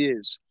 there he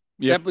is.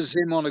 Yep. That was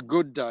him on a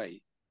good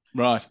day.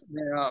 Right.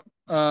 Now,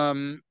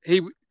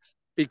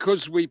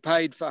 because we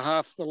paid for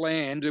half the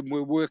land and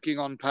we're working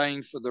on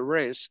paying for the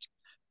rest,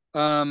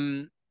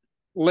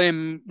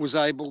 Lem was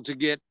able to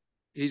get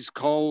his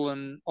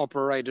colon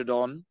operated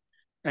on,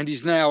 and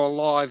he's now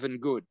alive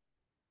and good.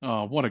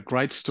 Oh, what a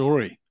great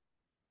story.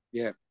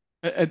 Yeah.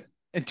 It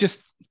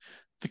just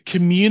the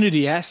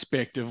community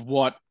aspect of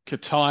what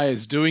Kratay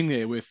is doing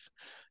there with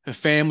her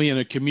family and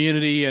her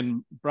community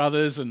and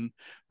brothers and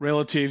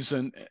relatives,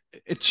 and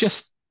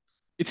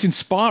it's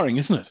inspiring,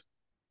 isn't it?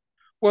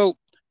 Well,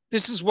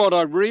 this is what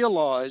I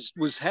realized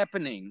was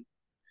happening.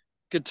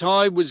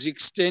 Kratay was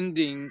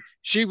extending,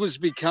 she was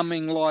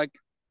becoming like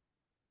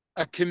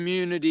a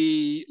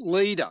community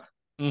leader.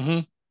 Mm-hmm.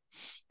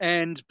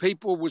 And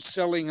people were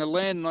selling her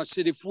land. And I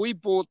said, if we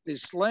bought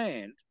this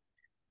land,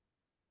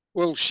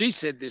 well, she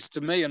said this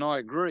to me and I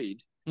agreed.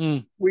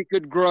 Mm. We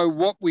could grow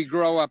what we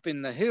grow up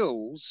in the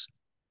hills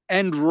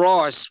and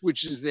rice,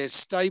 which is their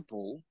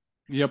staple,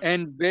 Yep.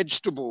 and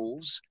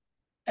vegetables,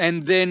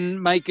 and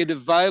then make it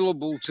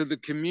available to the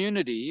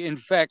community. In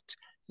fact,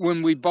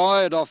 when we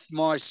buy it off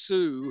my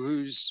Sue,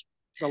 who's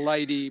the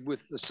lady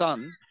with the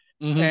son,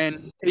 Mm-hmm.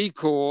 and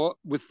Ecor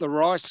with the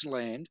rice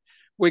land,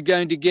 we're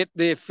going to get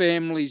their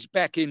families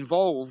back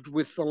involved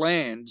with the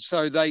land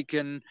so they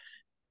can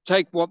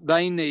take what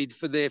they need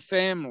for their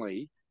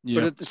family. But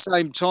Yeah. at the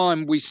same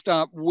time, we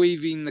start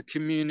weaving the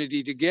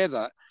community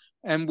together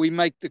and we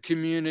make the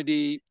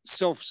community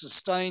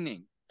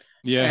self-sustaining.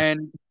 Yeah.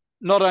 And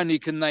not only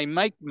can they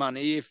make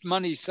money, if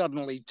money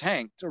suddenly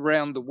tanked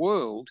around the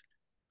world,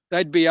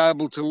 they'd be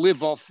able to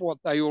live off what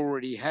they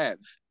already have.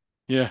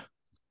 Yeah.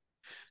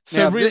 So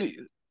Now, really,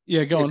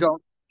 yeah, go yeah, on. go on.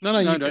 No, No,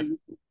 you no. go.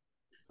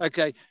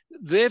 Okay.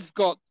 They've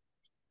got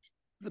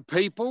the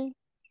people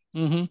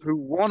Mm-hmm. who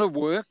want to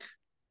work,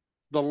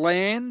 the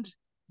land,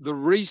 the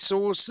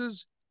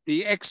resources,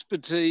 the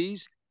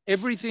expertise,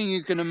 everything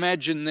you can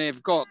imagine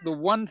they've got. The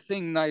one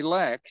thing they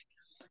lack,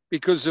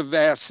 because of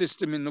our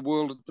system in the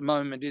world at the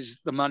moment,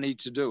 is the money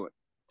to do it.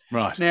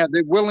 Right. Now,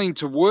 they're willing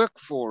to work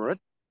for it,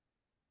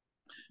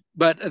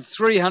 but at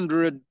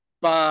 300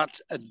 baht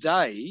a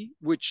day,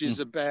 which is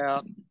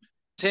about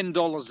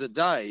 $10 a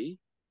day,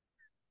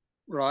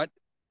 right,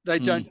 they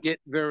Mm. don't get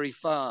very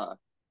far.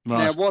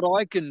 Now, Right. what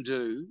I can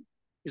do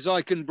is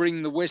I can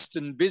bring the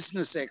Western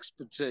business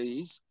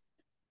expertise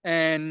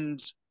and,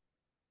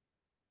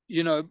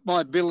 you know,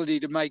 my ability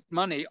to make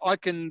money, I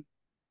can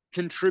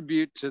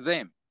contribute to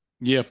them.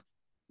 Yep.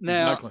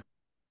 Now, Exactly.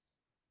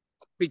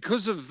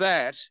 because of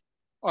that,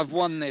 I've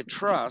won their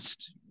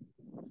trust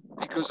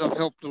because I've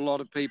helped a lot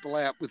of people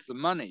out with the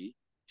money,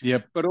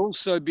 Yep. but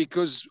also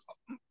because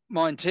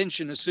my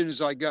intention as soon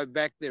as I go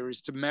back there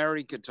is to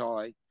marry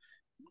Kratay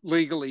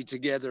legally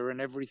together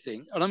and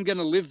everything. And I'm going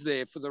to live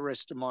there for the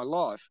rest of my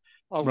life.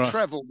 I'll Right.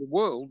 travel the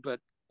world, but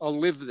I'll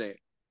live there.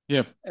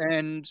 Yep.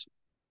 And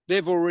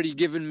they've already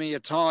given me a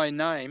Thai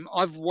name.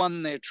 I've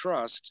won their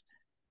trust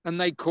and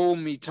they call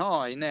me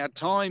Thai. Now,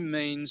 Thai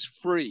means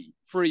free,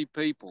 free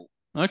people.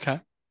 Okay.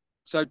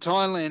 So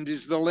Thailand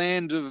is the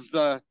land of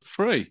the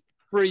Free.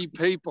 free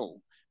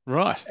people.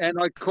 Right. And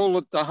I call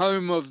it the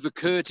home of the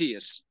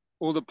courteous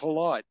or the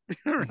polite.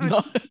 Right? No,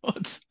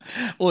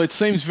 well, it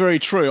seems very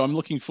true. I'm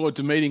looking forward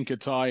to meeting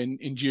Kratay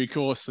in due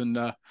course and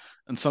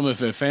some of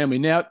her family.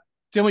 Now,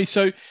 tell me,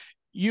 so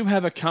you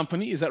have a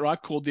company, is that right,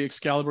 called the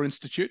Excalibur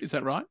Institute? Is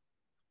that right?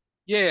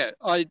 Yeah,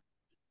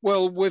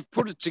 well, we've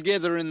put it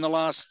together in the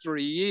last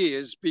 3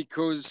 years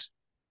because,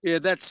 yeah,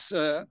 that's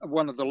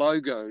one of the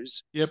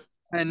logos. Yep.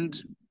 And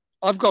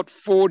I've got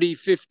 40,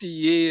 50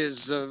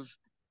 years of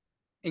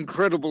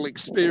incredible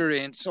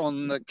experience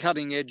on the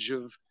cutting edge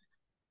of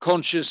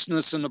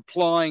consciousness and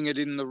applying it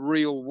in the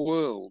real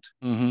world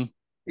Mm-hmm.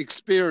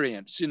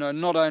 experience, you know,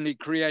 not only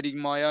creating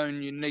my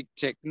own unique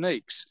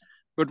techniques,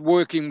 but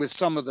working with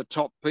some of the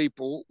top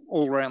people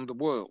all around the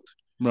world.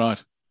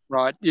 Right.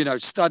 Right, you know,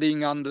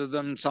 studying under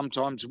them,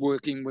 sometimes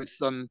working with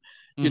them.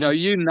 You Mm-hmm. know,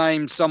 you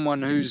name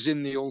someone who's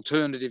in the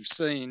alternative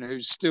scene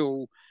who's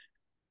still,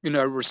 you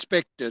know,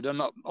 respected,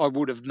 and I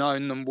would have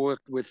known them,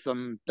 worked with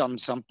them, done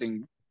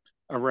something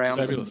around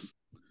them. Fabulous.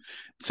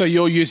 So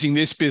you're using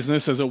this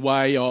business as a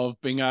way of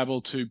being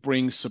able to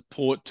bring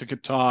support to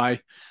Kratay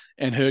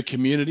and her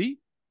community?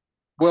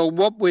 Well,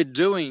 what we're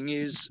doing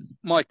is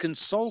my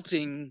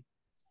consulting.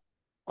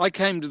 I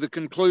came to the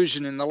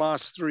conclusion in the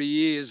last 3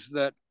 years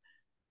that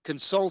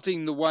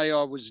consulting the way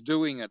I was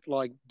doing it,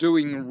 like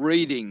doing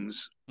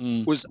readings,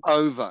 was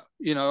over.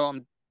 You know,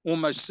 I'm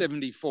almost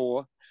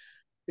 74.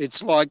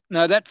 It's like,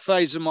 no, that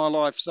phase of my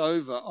life's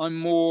over. I'm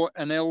more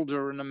an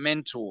elder and a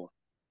mentor.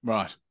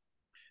 Right.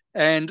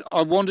 And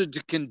I wanted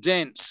to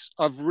condense.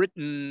 I've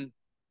written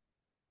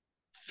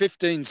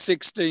 15,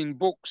 16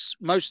 books,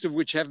 most of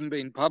which haven't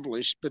been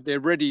published, but they're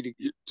ready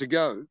to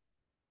go.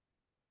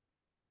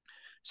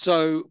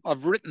 So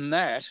I've written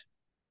that,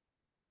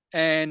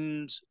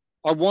 and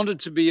I wanted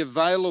to be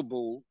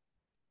available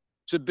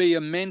to be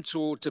a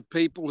mentor to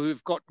people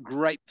who've got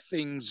great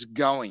things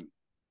going.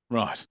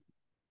 Right.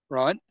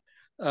 Right.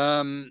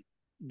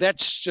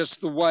 That's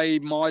just the way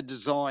my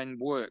design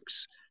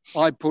works.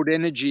 I put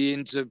energy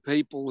into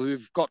people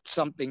who've got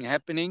something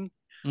happening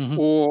Mm-hmm.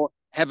 or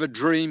have a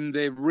dream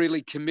they're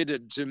really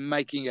committed to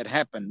making it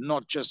happen,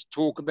 not just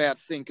talk about,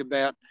 think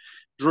about,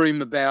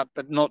 dream about,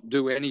 but not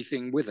do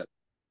anything with it,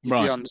 if you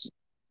Right. understand.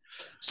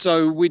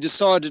 So we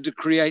decided to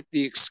create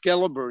the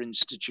Excalibur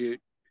Institute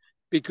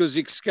because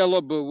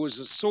Excalibur was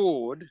a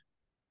sword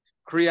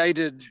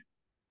created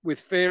with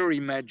fairy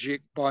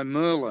magic by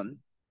Merlin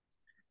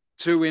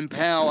to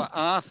empower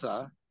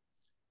Arthur,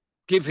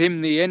 give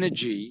him the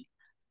energy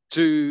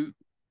to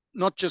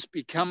not just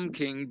become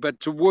king, but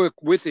to work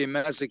with him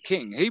as a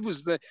king. He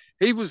was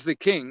the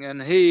king,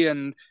 and he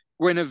and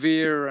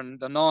Guinevere and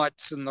the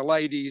knights and the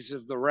ladies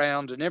of the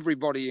round and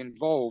everybody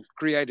involved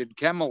created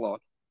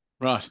Camelot.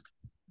 Right.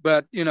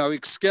 But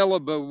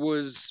Excalibur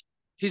was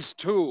his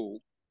tool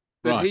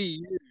that Right.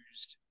 he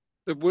used,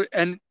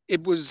 and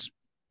it was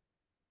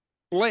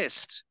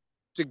blessed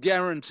to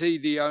guarantee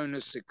the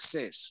owner's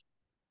success.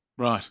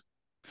 Right.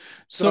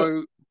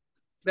 So,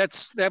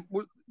 So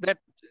that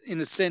in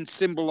a sense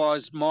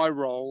symbolized my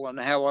role and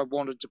how I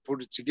wanted to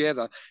put it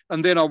together.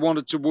 And then I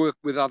wanted to work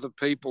with other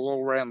people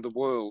all around the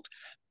world.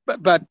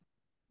 But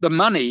the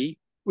money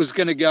was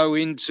going to go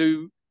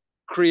into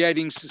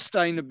creating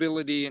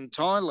sustainability in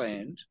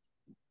Thailand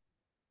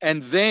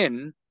and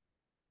then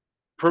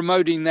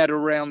promoting that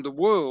around the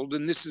world.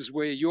 And this is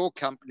where your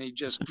company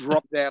just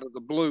dropped out of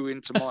the blue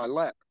into my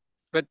lap.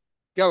 But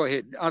go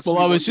ahead, ask well,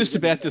 me I was what you just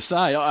were going to about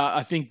say. to say,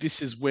 I think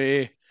this is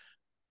where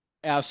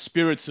our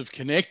spirits have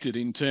connected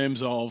in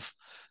terms of,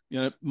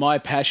 my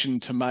passion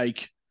to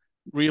make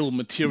real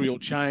material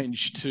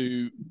change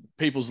to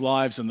people's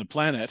lives and the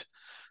planet,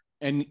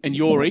 and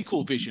your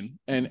equal vision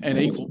and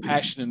equal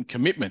passion and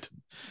commitment.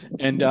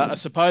 And I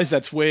suppose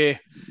that's where,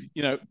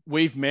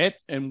 we've met,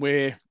 and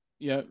where,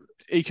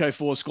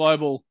 EcoForce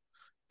Global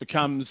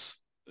becomes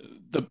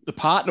the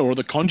partner or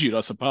the conduit,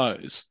 I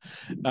suppose,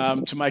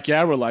 to make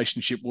our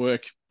relationship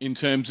work in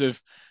terms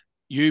of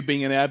you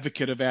being an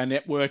advocate of our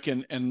network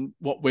and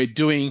what we're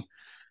doing,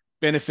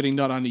 benefiting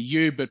not only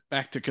you, but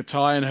back to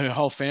Kratay and her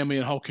whole family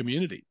and whole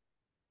community.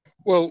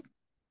 Well,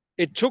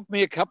 it took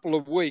me a couple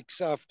of weeks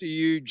after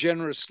you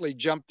generously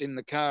jumped in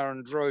the car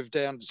and drove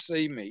down to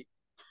see me.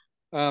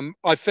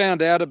 I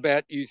found out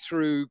about you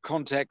through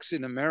contacts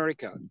in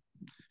America.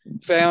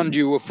 Found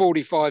you were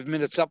 45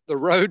 minutes up the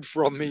road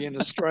from me in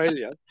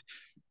Australia.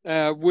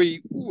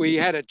 We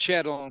had a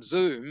chat on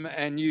Zoom,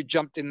 and you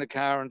jumped in the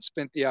car and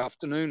spent the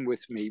afternoon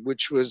with me,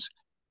 which was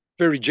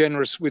very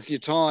generous with your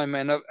time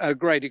and a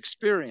great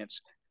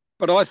experience.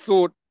 But I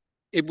thought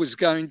it was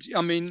going to,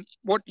 I mean,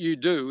 what you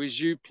do is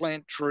you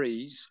plant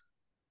trees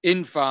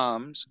in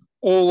farms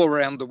all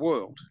around the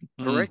world,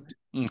 Mm, correct?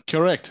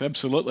 correct,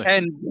 absolutely.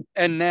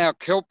 And now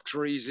kelp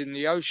trees in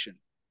the ocean,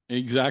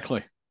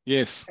 Exactly.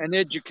 Yes. and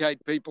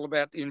educate people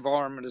about the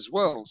environment as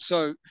well.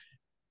 So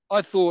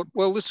I thought,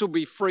 well, this will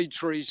be free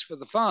trees for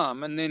the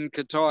farm. And then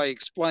Kratay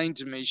explained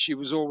to me she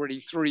was already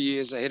 3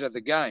 years ahead of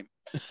the game.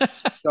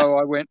 So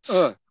I went,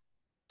 oh.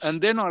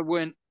 And then I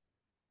went,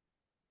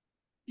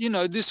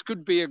 this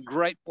could be a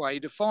great way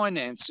to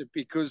finance it,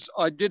 because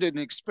I did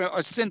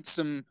I sent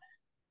some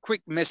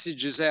quick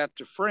messages out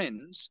to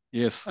friends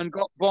Yes. and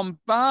got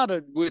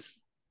bombarded with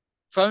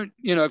phone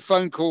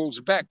calls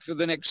back for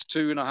the next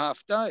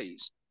 2.5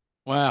 days.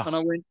 Wow. And I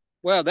went,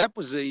 wow, that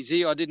was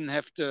easy. I didn't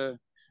have to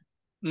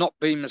not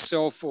be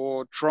myself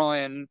or try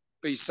and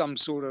be some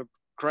sort of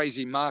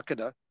crazy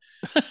marketer.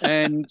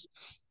 And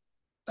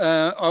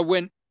I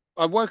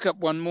woke up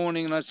one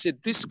morning and I said,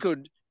 this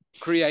could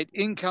create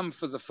income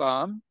for the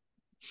farm.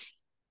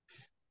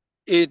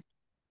 It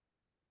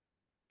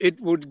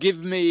would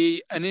give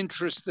me an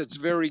interest that's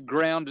very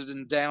grounded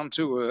and down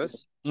to earth.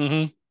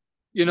 Mm-hmm.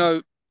 You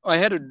know, I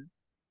had a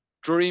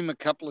dream a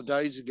couple of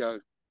days ago.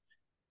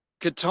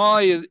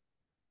 Kratay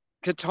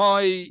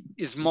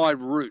is my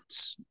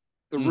roots,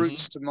 the Mm-hmm.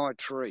 roots to my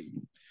tree.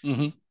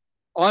 Mm-hmm.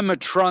 I'm a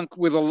trunk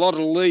with a lot of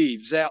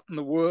leaves out in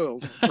the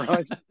world,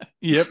 right?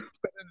 Yep.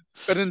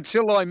 But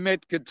until I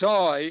met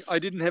Kratay, I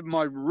didn't have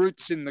my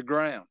roots in the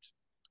ground.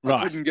 I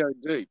Right. couldn't go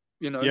deep.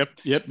 Yep.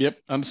 Yep.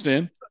 Yep.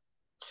 Understand.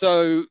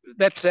 So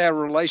that's our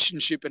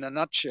relationship in a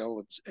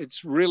nutshell.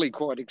 It's really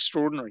quite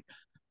extraordinary.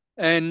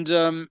 And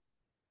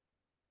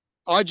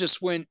I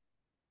just went,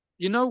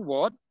 you know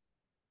what?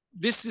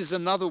 This is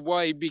another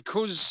way,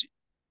 because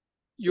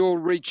you're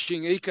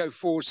reaching,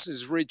 EcoForce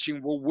is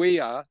reaching, well, we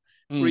are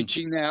Mm.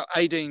 reaching now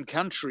 18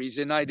 countries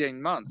in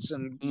 18 months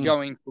and Mm.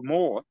 going for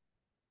more.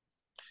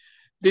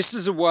 This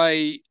is a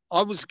way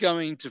I was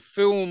going to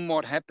film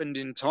what happened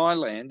in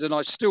Thailand, and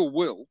I still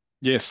will,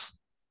 Yes.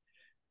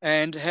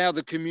 and how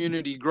the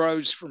community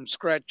grows from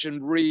scratch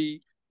and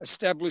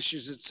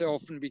re-establishes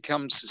itself and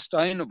becomes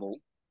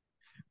sustainable.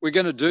 we're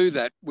going to do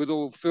that with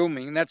all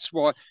filming. That's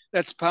part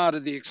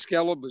of the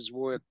Excalibur's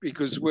work,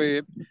 because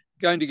we're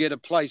going to get a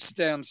place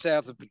down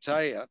south of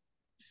Pattaya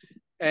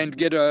and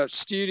get a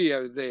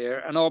studio there,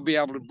 and I'll be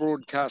able to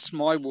broadcast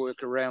my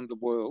work around the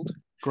world.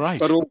 Great.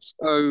 But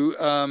also,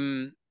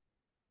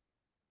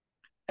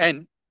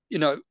 and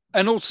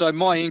also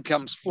my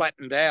income's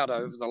flattened out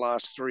over the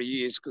last 3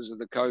 years because of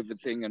the COVID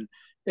thing and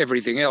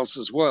everything else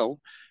as well.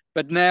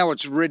 But now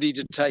it's ready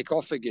to take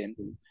off again.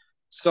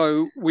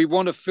 So we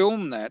want to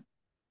film that,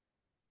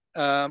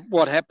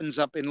 what happens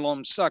up in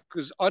Lomsuck,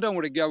 because I don't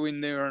want to go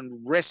in there and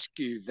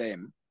rescue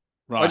them.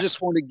 Right. I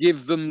just want to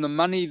give them the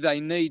money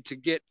they need to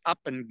get up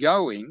and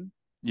going.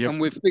 Yep.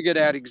 And we've figured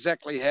out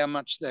exactly how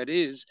much that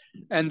is.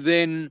 And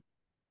then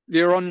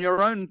they're on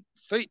your own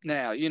feet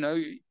now,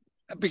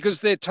 because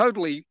they're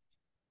totally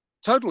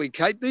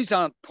capable. These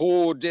aren't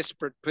poor,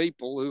 desperate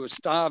people who are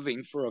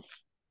starving for a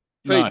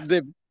feed.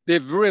 No.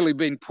 They've really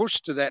been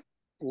pushed to that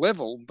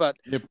level, but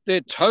yep,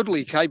 they're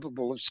totally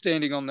capable of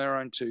standing on their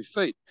own 2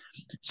 feet.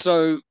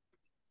 So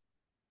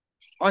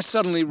I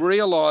suddenly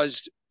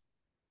realized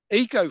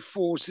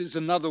EcoForce is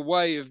another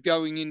way of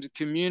going into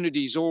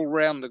communities all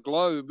around the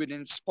globe and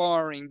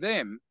inspiring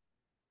them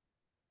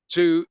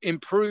to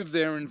improve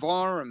their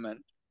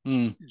environment,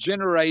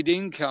 generate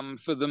income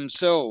for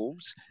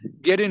themselves,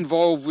 get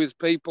involved with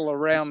people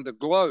around the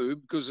globe,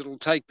 because it'll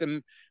take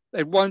them,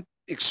 it won't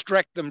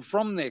extract them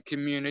from their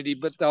community,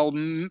 but they'll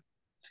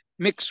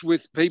mix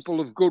with people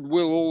of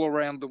goodwill all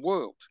around the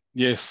world.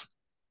 Yes,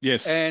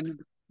 yes.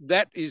 And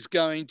that is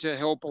going to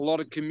help a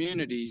lot of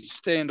communities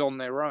stand on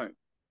their own.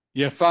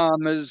 Yep.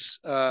 Farmers,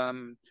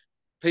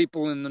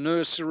 people in the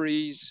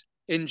nurseries,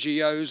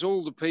 NGOs,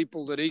 all the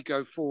people that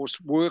EcoForce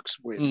works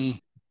with,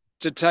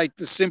 to take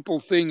the simple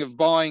thing of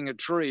buying a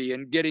tree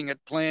and getting it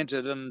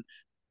planted and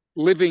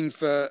living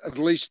for at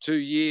least 2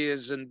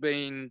 years and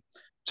being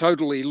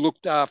totally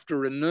looked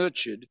after and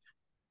nurtured.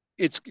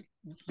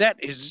 That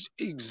is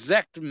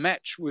exact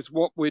match with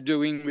what we're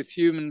doing with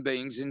human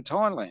beings in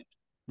Thailand.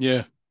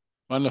 Yeah,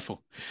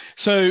 wonderful.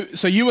 So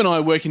you and I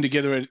are working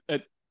together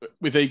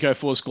with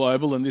EcoForce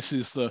Global, and this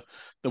is the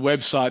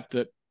website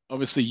that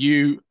obviously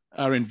you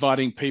are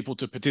inviting people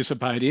to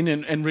participate in,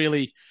 and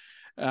really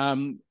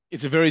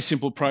it's a very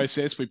simple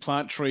process. We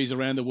plant trees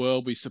around the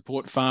world. We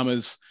support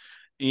farmers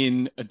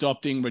in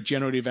adopting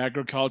regenerative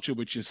agriculture,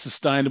 which is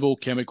sustainable,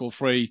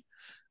 chemical-free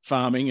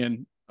farming,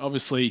 and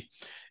obviously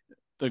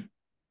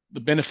the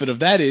benefit of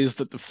that is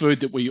that the food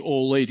that we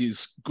all eat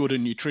is good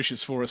and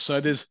nutritious for us.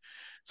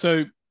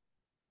 So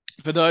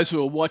for those who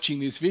are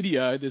watching this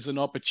video, there's an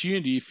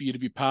opportunity for you to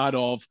be part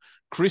of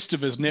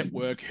Christopher's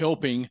network,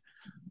 helping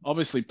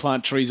obviously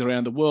plant trees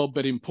around the world,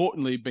 but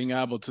importantly, being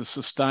able to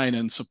sustain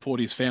and support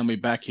his family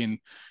back in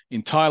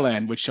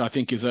Thailand, which I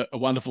think is a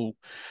wonderful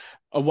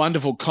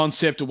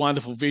concept, a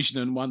wonderful vision,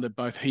 and one that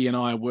both he and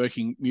I are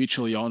working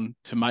mutually on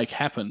to make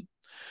happen.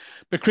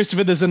 But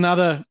Christopher, there's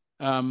another,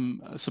 I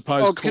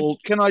suppose,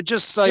 can I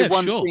just say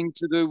one thing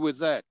to do with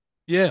that?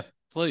 Yeah,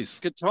 please.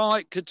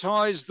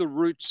 Kratay is the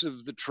roots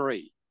of the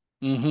tree.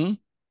 Mm-hmm.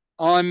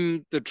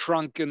 I'm the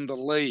trunk and the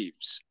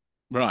leaves.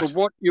 Right. But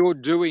what you're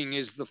doing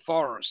is the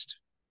forest.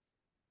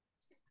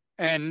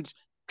 And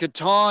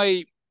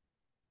Kratay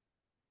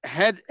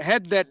had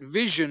that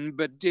vision,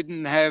 but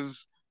didn't have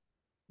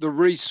the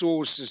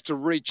resources to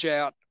reach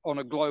out on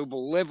a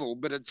global level.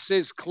 But it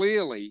says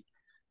clearly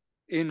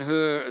in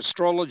her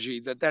astrology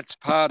that that's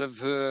part of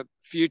her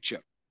future.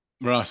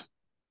 Right.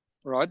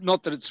 Right.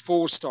 Not that it's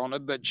forced on her,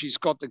 but she's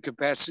got the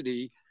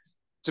capacity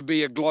to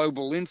be a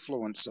global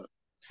influencer.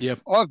 Yep.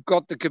 I've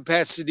got the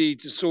capacity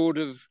to sort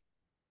of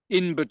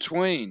in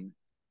between,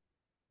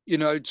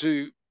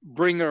 to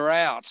bring her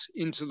out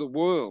into the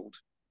world.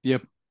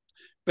 Yep.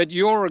 But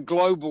you're a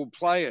global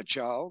player,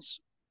 Charles.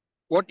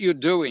 What you're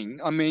doing,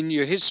 I mean,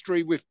 your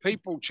history with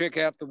people, check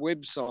out the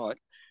website.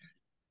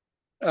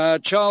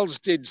 Charles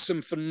did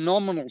some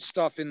phenomenal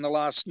stuff in the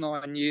last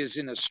 9 years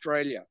in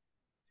Australia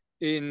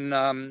in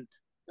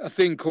a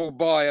thing called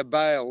Buy a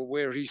Bale,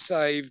 where he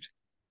saved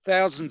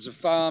thousands of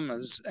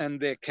farmers and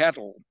their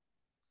cattle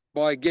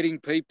by getting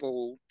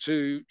people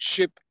to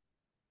ship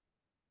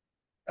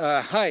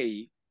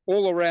hay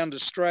all around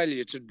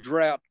Australia to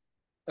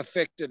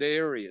drought-affected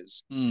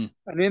areas. And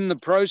in the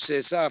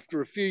process,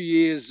 after a few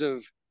years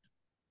of,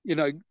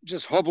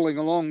 just hobbling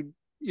along,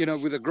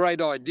 with a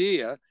great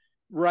idea,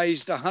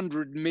 raised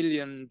 $100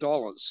 million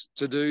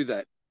to do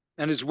that,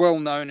 and is well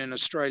known in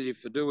Australia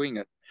for doing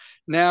it.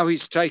 Now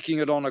he's taking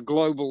it on a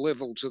global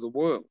level to the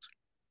world.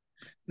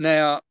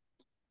 Now,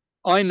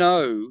 I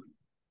know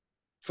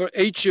for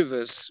each of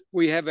us,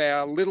 we have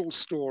our little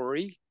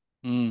story.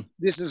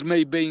 This is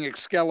me being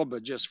Excalibur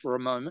just for a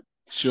moment.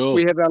 Sure.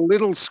 We have our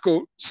little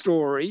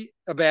story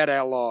about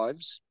our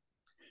lives.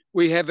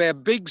 We have our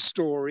big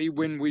story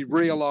when we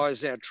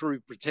realize our true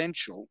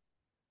potential.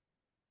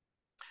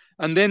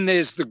 And then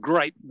there's the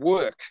great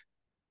work,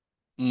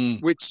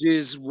 which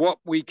is what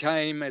we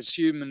came as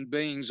human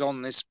beings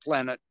on this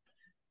planet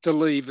to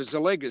leave as a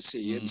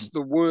legacy. It's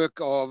the work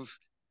of,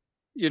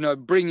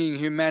 bringing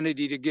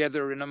humanity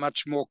together in a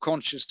much more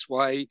conscious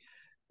way,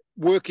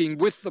 working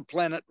with the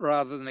planet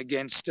rather than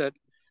against it,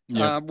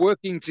 Yep.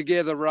 working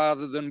together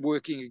rather than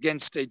working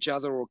against each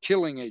other or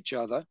killing each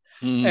other,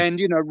 Mm.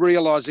 and,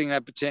 realizing our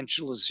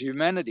potential as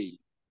humanity.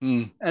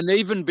 Mm. And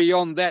even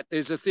beyond that,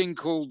 there's a thing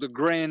called the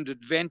grand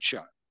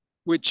adventure,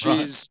 which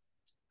Right. is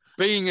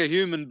being a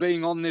human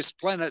being on this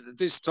planet at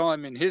this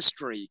time in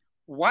history.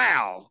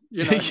 Wow.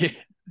 Yeah.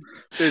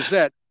 There's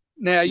that.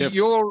 Now, Yep.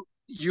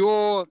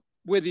 you're,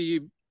 whether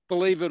you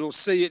believe it or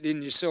see it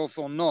in yourself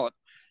or not,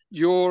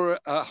 you're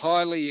a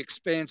highly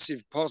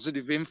expansive,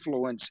 positive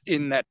influence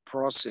in that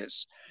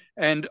process.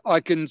 And I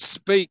can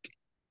speak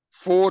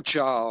for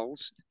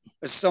Charles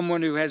as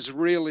someone who has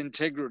real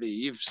integrity.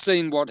 You've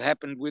seen what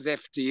happened with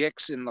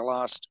FTX in the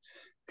last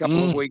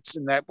couple of Mm. weeks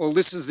and that. Well,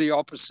 this is the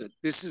opposite.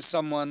 This is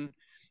someone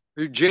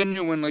who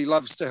genuinely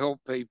loves to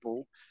help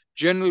people,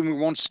 genuinely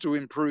wants to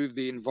improve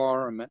the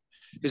environment,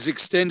 has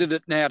extended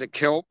it now to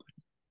kelp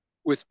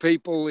with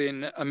people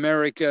in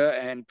America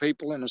and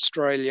people in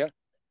Australia,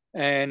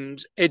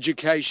 and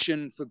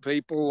education for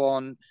people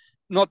on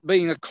not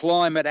being a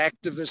climate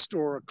activist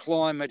or a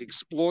climate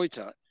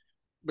exploiter,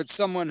 but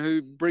someone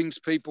who brings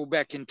people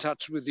back in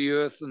touch with the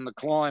earth and the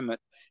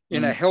climate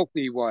in a Mm.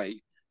 healthy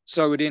way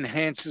so it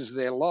enhances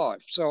their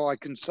life. So I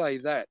can say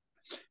that.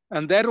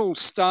 And that all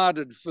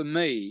started for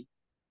me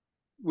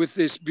with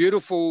this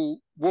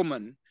beautiful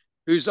woman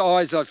whose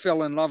eyes I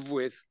fell in love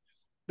with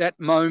that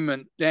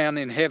moment down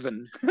in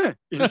heaven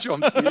in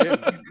John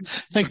TM.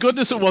 Thank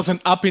goodness it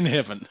wasn't up in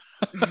heaven.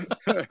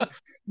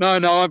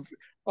 No,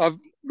 I've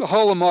the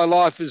whole of my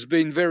life has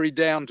been very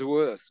down to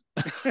earth.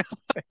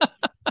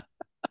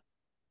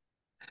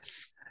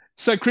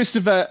 So,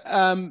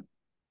 Christopher,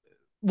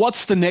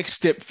 what's the next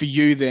step for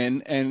you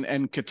then,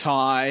 and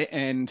Kratay?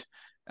 And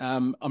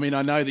I mean,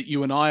 I know that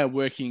you and I are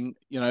working,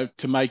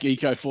 to make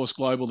EcoForce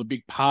Global the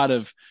big part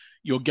of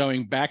your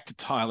going back to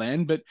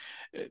Thailand. But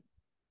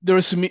there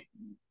are some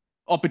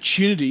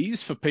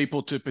opportunities for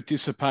people to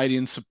participate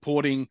in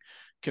supporting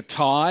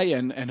Kratay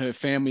and her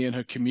family and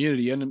her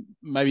community. And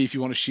maybe if you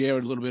want to share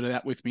a little bit of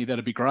that with me,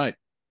 that'd be great.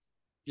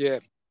 Yeah.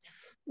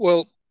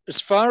 Well, as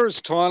far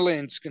as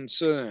Thailand's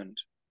concerned,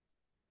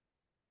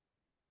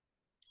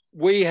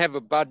 we have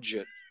a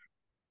budget.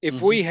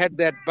 If we had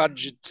that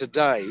budget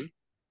today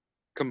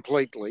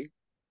completely,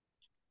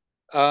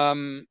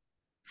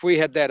 if we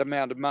had that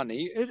amount of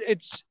money,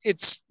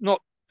 it's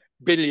not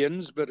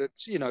billions, but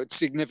it's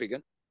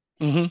significant.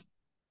 Mm-hmm.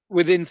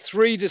 Within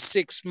 3 to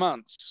 6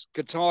 months,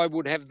 Kratay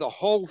would have the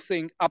whole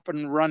thing up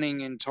and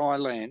running in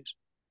Thailand,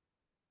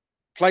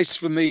 place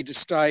for me to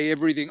stay,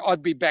 everything.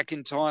 I'd be back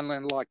in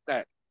Thailand like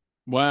that.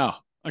 Wow.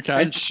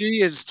 Okay. And she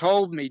has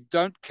told me,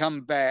 don't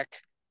come back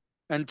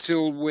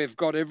until we've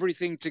got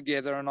everything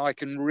together and I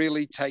can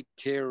really take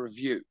care of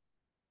you.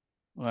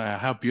 Wow.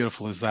 How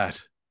beautiful is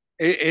that?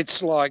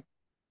 It's like,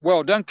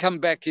 well, don't come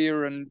back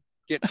here and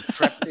get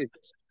trapped.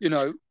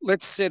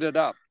 Let's set it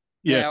up.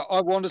 Yeah. Now, I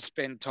want to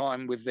spend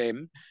time with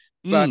them,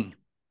 but Mm.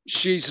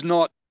 she's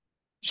not.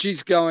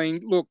 She's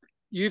going, look,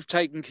 you've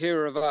taken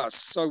care of us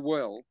so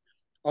well.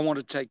 I want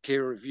to take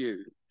care of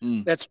you.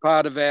 Mm. That's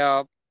part of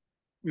our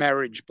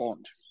marriage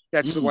bond.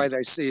 That's the Mm. way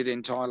they see it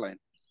in Thailand.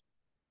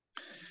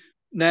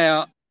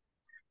 Now,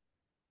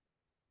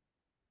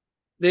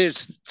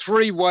 there's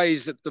 3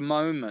 ways at the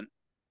moment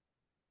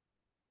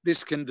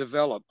this can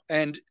develop.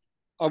 And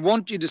I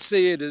want you to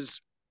see it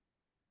as,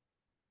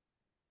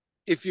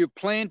 if you're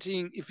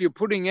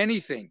putting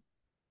anything,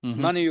 Mm-hmm.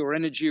 money or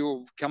energy, or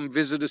come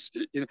visit us.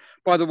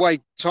 By the way,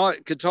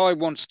 Kratay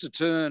wants to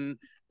turn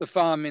the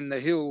farm in the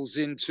hills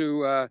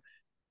into a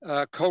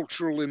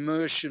cultural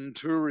immersion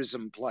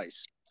tourism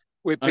place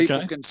where people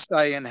Okay. can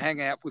stay and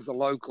hang out with the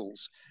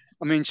locals.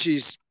 I mean,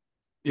 she's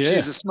Yeah.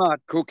 a smart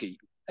cookie,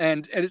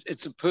 and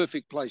it's a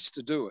perfect place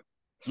to do it.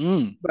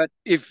 Mm. But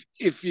if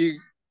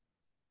you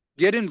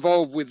get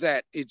involved with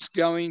that, it's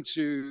going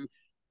to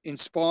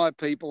inspire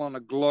people on a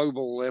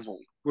global level.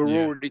 We're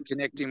Yeah. already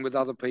connecting with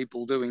other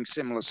people doing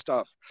similar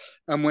stuff.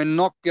 And we're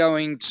not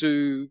going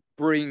to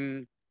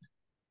bring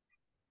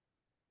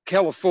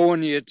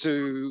California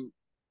to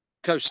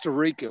Costa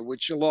Rica,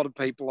 which a lot of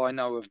people I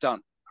know have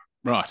done.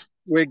 Right.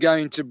 We're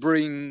going to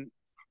bring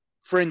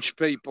French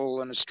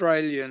people and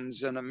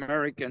Australians and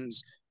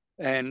Americans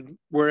and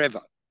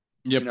wherever,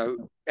 Yep.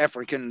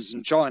 Africans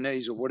and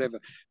Chinese or whatever,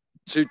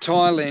 to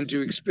Thailand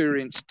to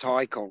experience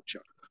Thai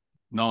culture.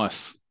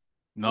 Nice.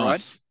 Right?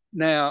 Nice.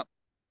 Now,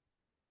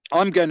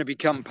 I'm going to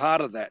become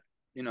part of that.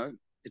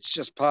 It's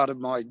just part of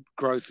my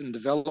growth and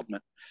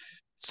development.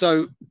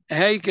 So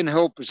how you can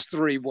help is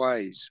 3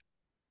 ways.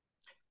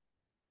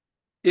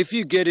 If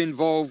you get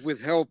involved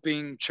with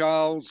helping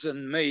Charles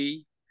and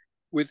me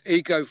with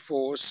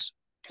EcoForce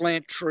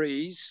plant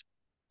trees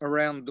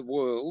around the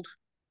world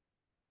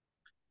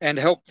and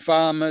help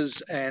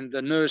farmers and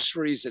the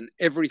nurseries and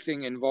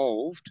everything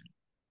involved,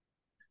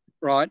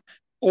 right?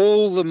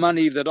 All the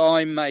money that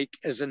I make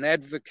as an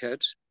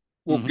advocate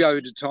will go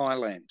to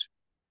Thailand.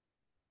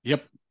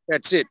 Yep.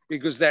 That's it,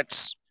 because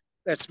that's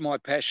my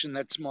passion.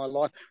 That's my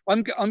life.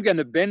 I'm going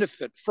to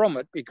benefit from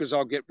it because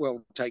I'll get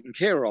well taken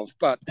care of,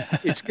 but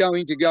it's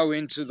going to go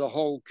into the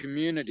whole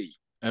community.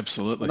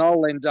 Absolutely. And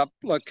I'll end up,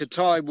 like,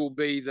 Kratay will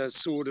be the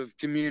sort of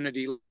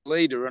community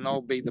leader and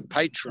I'll be the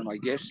patron, I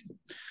guess.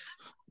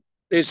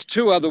 There's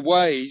two other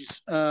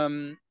ways.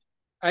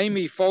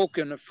 Amy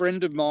Falcon, a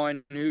friend of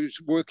mine who's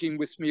working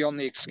with me on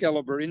the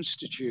Excalibur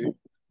Institute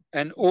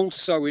and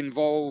also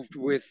involved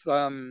with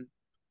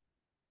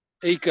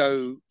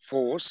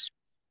EcoForce,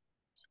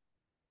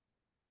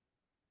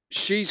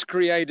 she's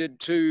created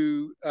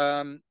two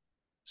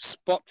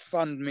spot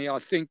fund me, I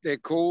think they're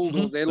called,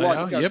 or they're They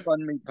like are. Yep.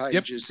 GoFundMe Yep.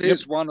 pages. Yep.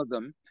 Here's one of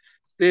them.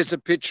 There's a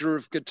picture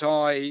of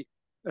Kratay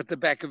at the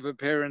back of her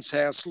parents'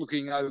 house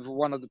looking over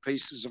one of the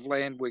pieces of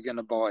land we're going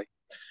to buy.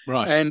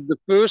 Right. And the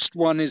first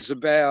one is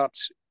about,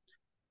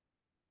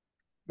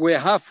 we're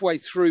halfway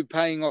through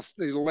paying off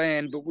the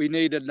land, but we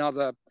need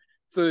another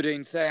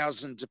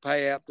 13,000 to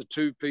pay out the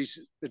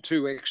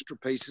two extra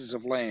pieces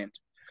of land.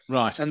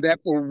 Right. And that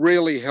will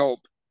really help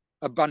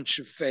a bunch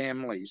of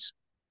families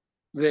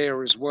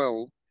there as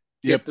well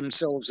get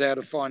themselves out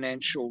of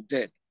financial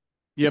debt.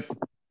 Yep.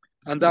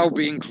 And they'll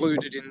be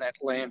included in that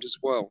land as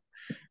well.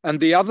 And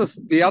the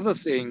other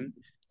thing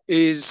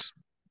is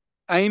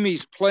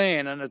Amy's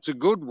plan, and it's a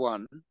good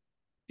one,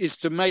 is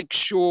to make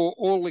sure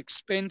all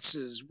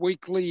expenses,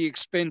 weekly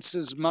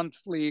expenses,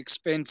 monthly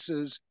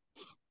expenses,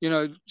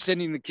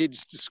 sending the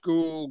kids to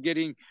school,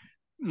 getting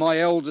my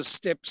eldest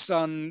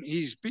stepson,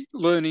 he's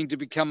learning to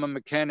become a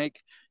mechanic,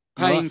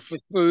 paying for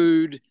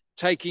food,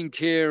 taking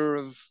care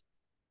of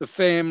the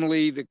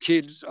family, the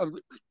kids,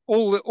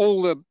 all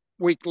the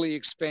weekly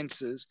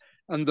expenses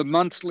and the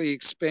monthly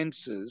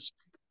expenses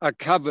are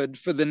covered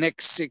for the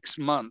next 6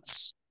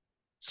 months.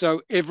 So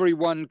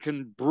everyone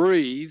can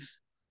breathe,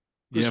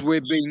 because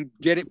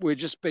we're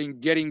just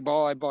been getting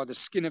by the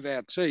skin of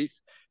our teeth,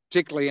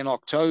 particularly in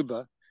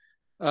October.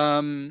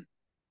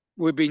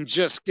 We've been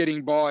just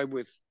getting by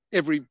with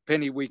every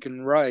penny we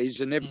can raise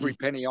and every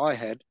penny I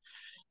had.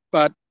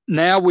 But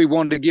now we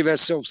want to give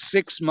ourselves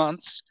 6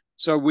 months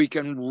so we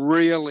can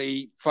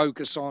really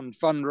focus on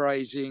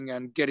fundraising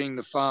and getting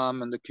the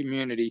farm and the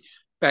community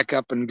back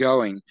up and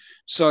going.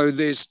 So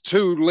there's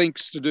two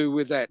links to do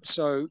with that.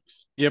 So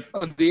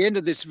at the end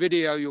of this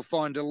video, you'll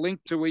find a link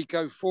to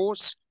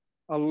EcoForce,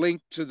 a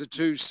link to the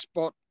two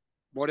spot,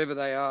 whatever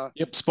they are.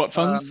 Spot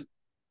funds.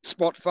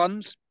 Spot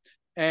funds.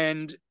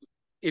 And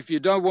if you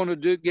don't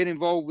want to get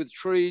involved with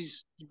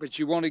trees, but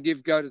you want to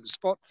go to the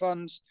spot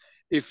funds,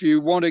 if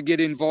you want to get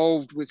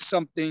involved with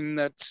something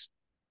that's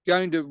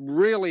going to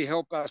really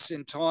help us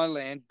in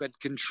Thailand, but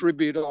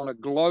contribute on a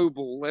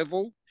global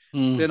level,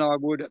 then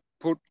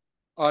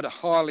I'd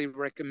highly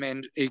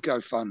recommend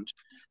EcoFund.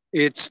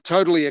 It's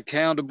totally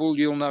accountable.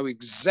 You'll know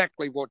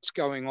exactly what's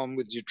going on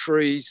with your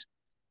trees.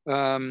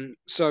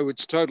 So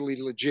it's totally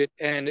legit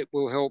and it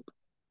will help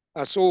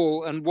us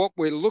all. And what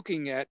we're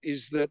looking at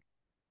is that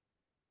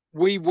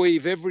we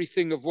weave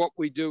everything of what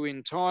we do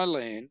in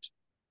Thailand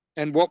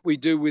and what we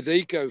do with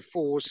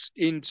EcoForce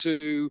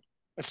into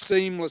a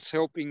seamless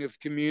helping of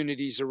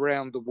communities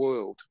around the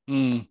world,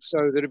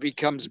 so that it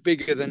becomes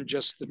bigger than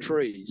just the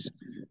trees.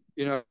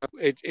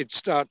 It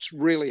starts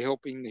really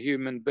helping the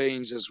human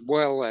beings as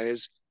well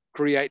as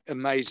create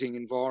amazing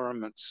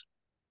environments.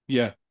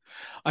 Yeah.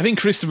 I think,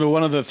 Christopher,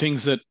 one of the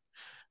things that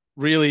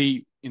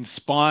really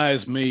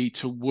inspires me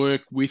to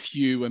work with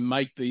you and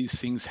make these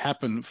things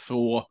happen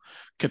for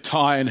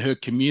Kratay and her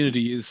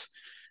community is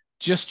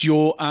just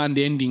your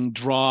unending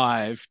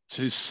drive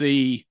to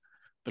see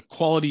the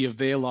quality of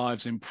their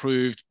lives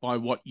improved by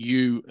what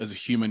you as a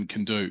human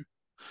can do.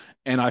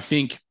 And I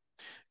think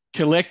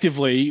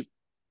collectively,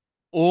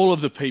 all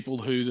of the people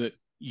that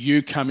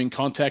you come in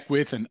contact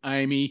with, and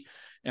Amy,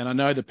 and I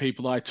know the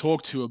people I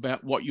talk to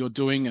about what you're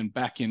doing and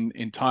back in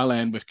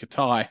Thailand with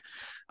Kratay,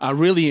 are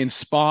really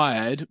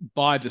inspired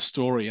by the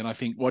story. And I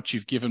think what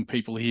you've given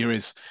people here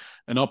is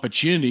an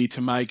opportunity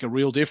to make a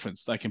real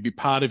difference. They can be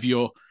part of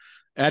your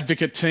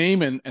advocate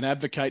team and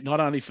advocate not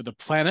only for the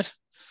planet,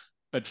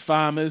 but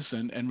farmers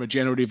and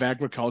regenerative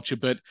agriculture.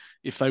 But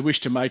if they wish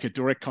to make a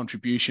direct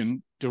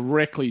contribution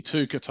directly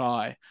to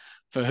Kratay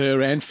for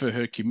her and for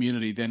her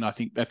community, then I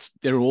think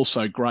there are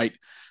also great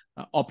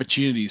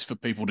opportunities for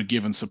people to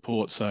give and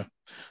support. So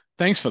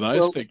thanks for those.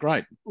 Well, they're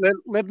great.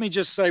 Let me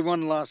just say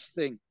one last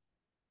thing.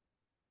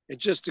 It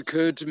just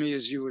occurred to me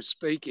as you were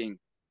speaking.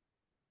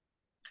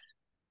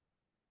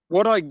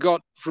 What I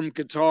got from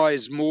Kratay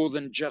is more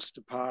than just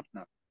a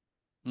partner.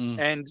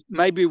 And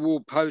maybe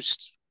we'll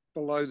post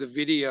below the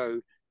video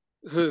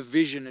her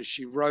vision as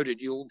she wrote it.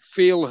 You'll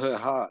feel her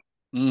heart.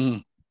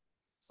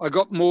 I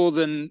got more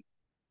than,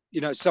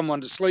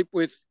 someone to sleep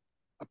with,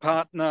 a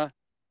partner,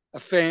 a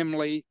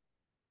family,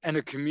 and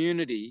a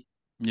community.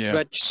 Yeah.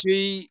 But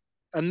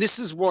and this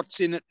is what's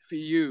in it for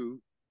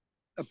you,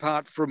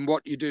 apart from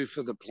what you do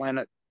for the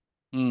planet.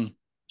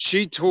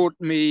 She taught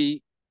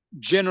me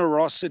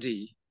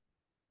generosity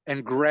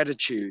and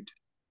gratitude.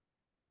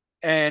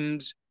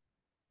 And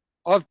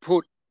I've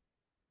put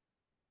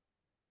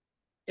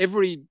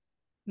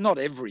not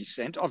every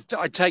cent.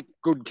 I take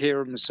good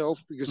care of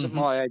myself because at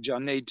my age I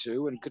need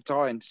to, and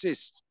Kratay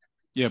insists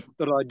that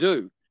I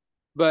do.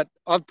 But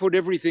I've put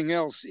everything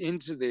else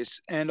into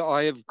this, and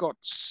I have got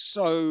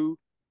so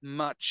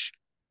much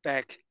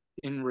back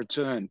in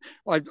return.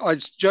 I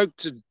joked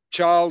to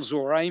Charles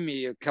or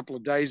Amy a couple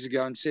of days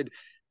ago and said,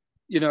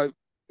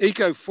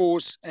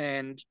 EcoForce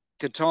and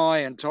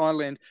Kratay and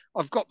Thailand,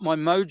 I've got my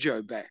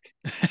mojo back.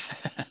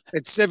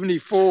 At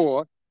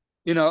 74,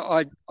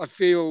 I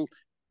feel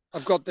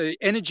I've got the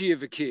energy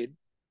of a kid.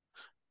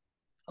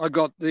 I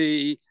got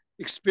the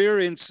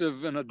experience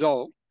of an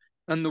adult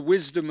and the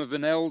wisdom of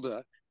an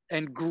elder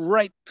and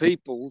great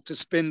people to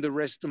spend the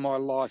rest of my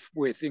life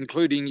with,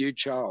 including you,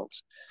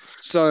 Charles.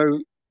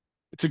 So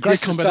it's a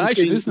great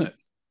combination, isn't it?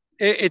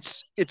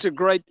 It's a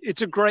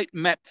great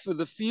map for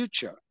the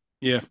future.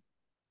 Yeah.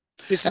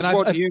 This is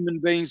what human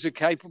beings are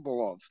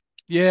capable of.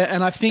 Yeah,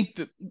 and I think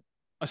that,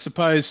 I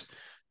suppose,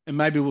 and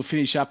maybe we'll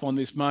finish up on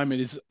this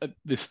moment, is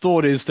this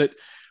thought is that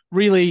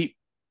really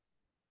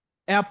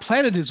our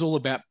planet is all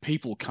about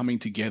people coming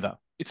together.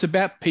 It's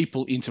about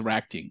people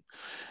interacting.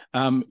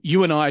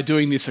 You and I are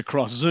doing this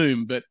across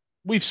Zoom, but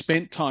we've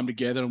spent time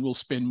together and we'll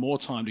spend more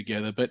time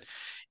together. But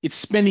it's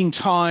spending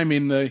time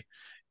in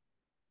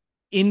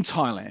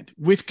Thailand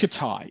with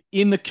Kratay,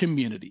 in the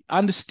community,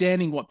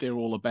 understanding what they're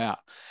all about.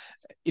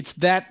 It's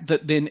that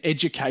then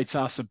educates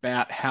us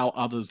about how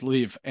others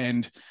live.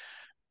 And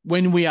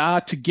when we are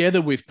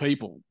together with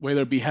people,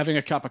 whether it be having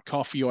a cup of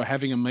coffee or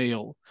having a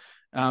meal,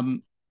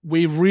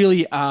 we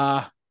really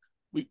are,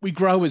 we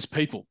grow as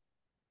people.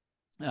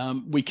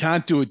 We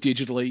can't do it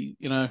digitally.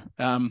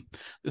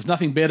 There's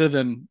nothing better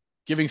than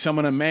giving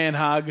someone a man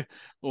hug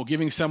or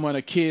giving someone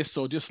a kiss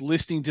or just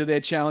listening to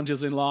their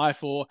challenges in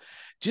life or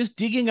just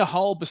digging a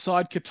hole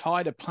beside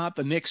Kratay to plant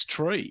the next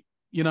tree.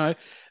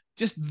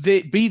 Just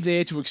be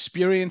there to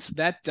experience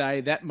that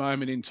day, that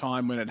moment in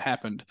time when it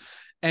happened.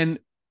 And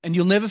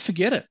you'll never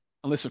forget it,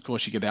 unless, of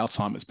course, you get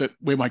Alzheimer's, but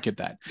we won't get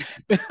that.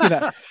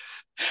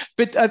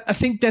 But I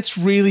think that's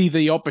really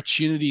the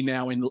opportunity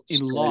now in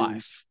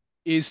life,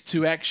 is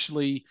to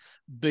actually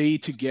be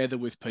together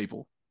with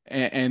people.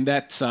 And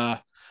that's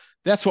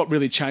what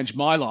really changed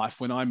my life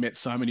when I met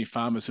so many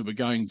farmers who were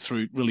going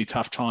through really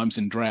tough times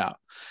in drought.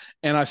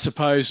 And I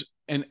suppose,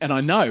 and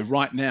I know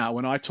right now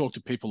when I talk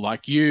to people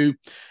like you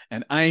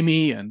and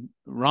Amy and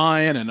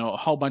Ryan and a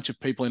whole bunch of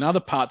people in other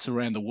parts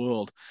around the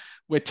world,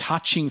 we're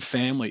touching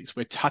families,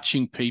 we're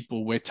touching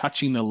people, we're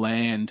touching the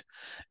land,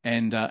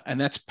 and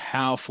that's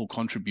powerful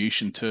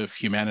contribution to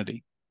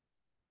humanity.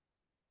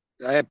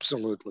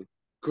 Absolutely,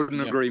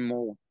 couldn't agree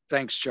more.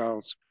 Thanks,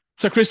 Charles.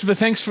 So, Christopher,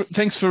 thanks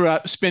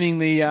for spending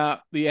the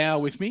hour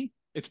with me.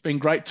 It's been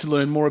great to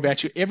learn more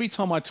about you. Every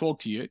time I talk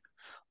to you,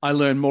 I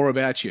learn more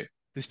about you.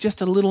 There's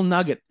just a little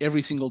nugget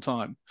every single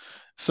time.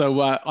 So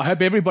I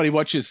hope everybody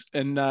watches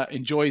and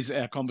enjoys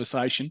our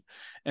conversation.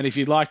 And if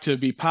you'd like to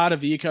be part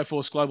of the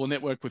EcoForce Global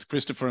Network with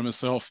Christopher and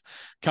myself,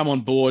 come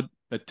on board.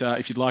 But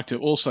if you'd like to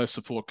also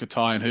support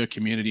Kratay and her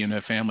community and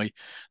her family,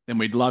 then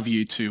we'd love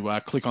you to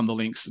click on the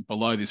links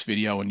below this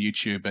video on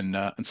YouTube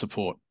and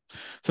support.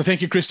 So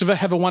thank you, Christopher.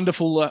 Have a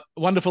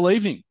wonderful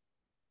evening.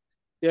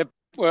 Yep.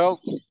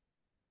 Well,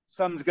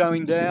 sun's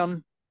going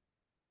down.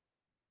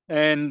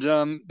 And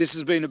this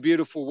has been a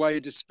beautiful way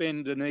to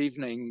spend an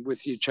evening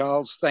with you,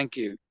 Charles. Thank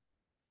you.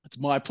 It's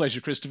my pleasure,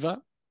 Christopher.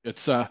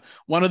 It's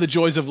one of the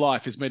joys of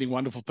life is meeting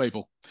wonderful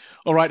people.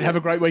 All right, have a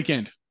great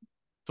weekend.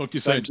 Talk to you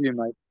soon. Same to you,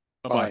 mate.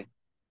 Bye-bye. Bye.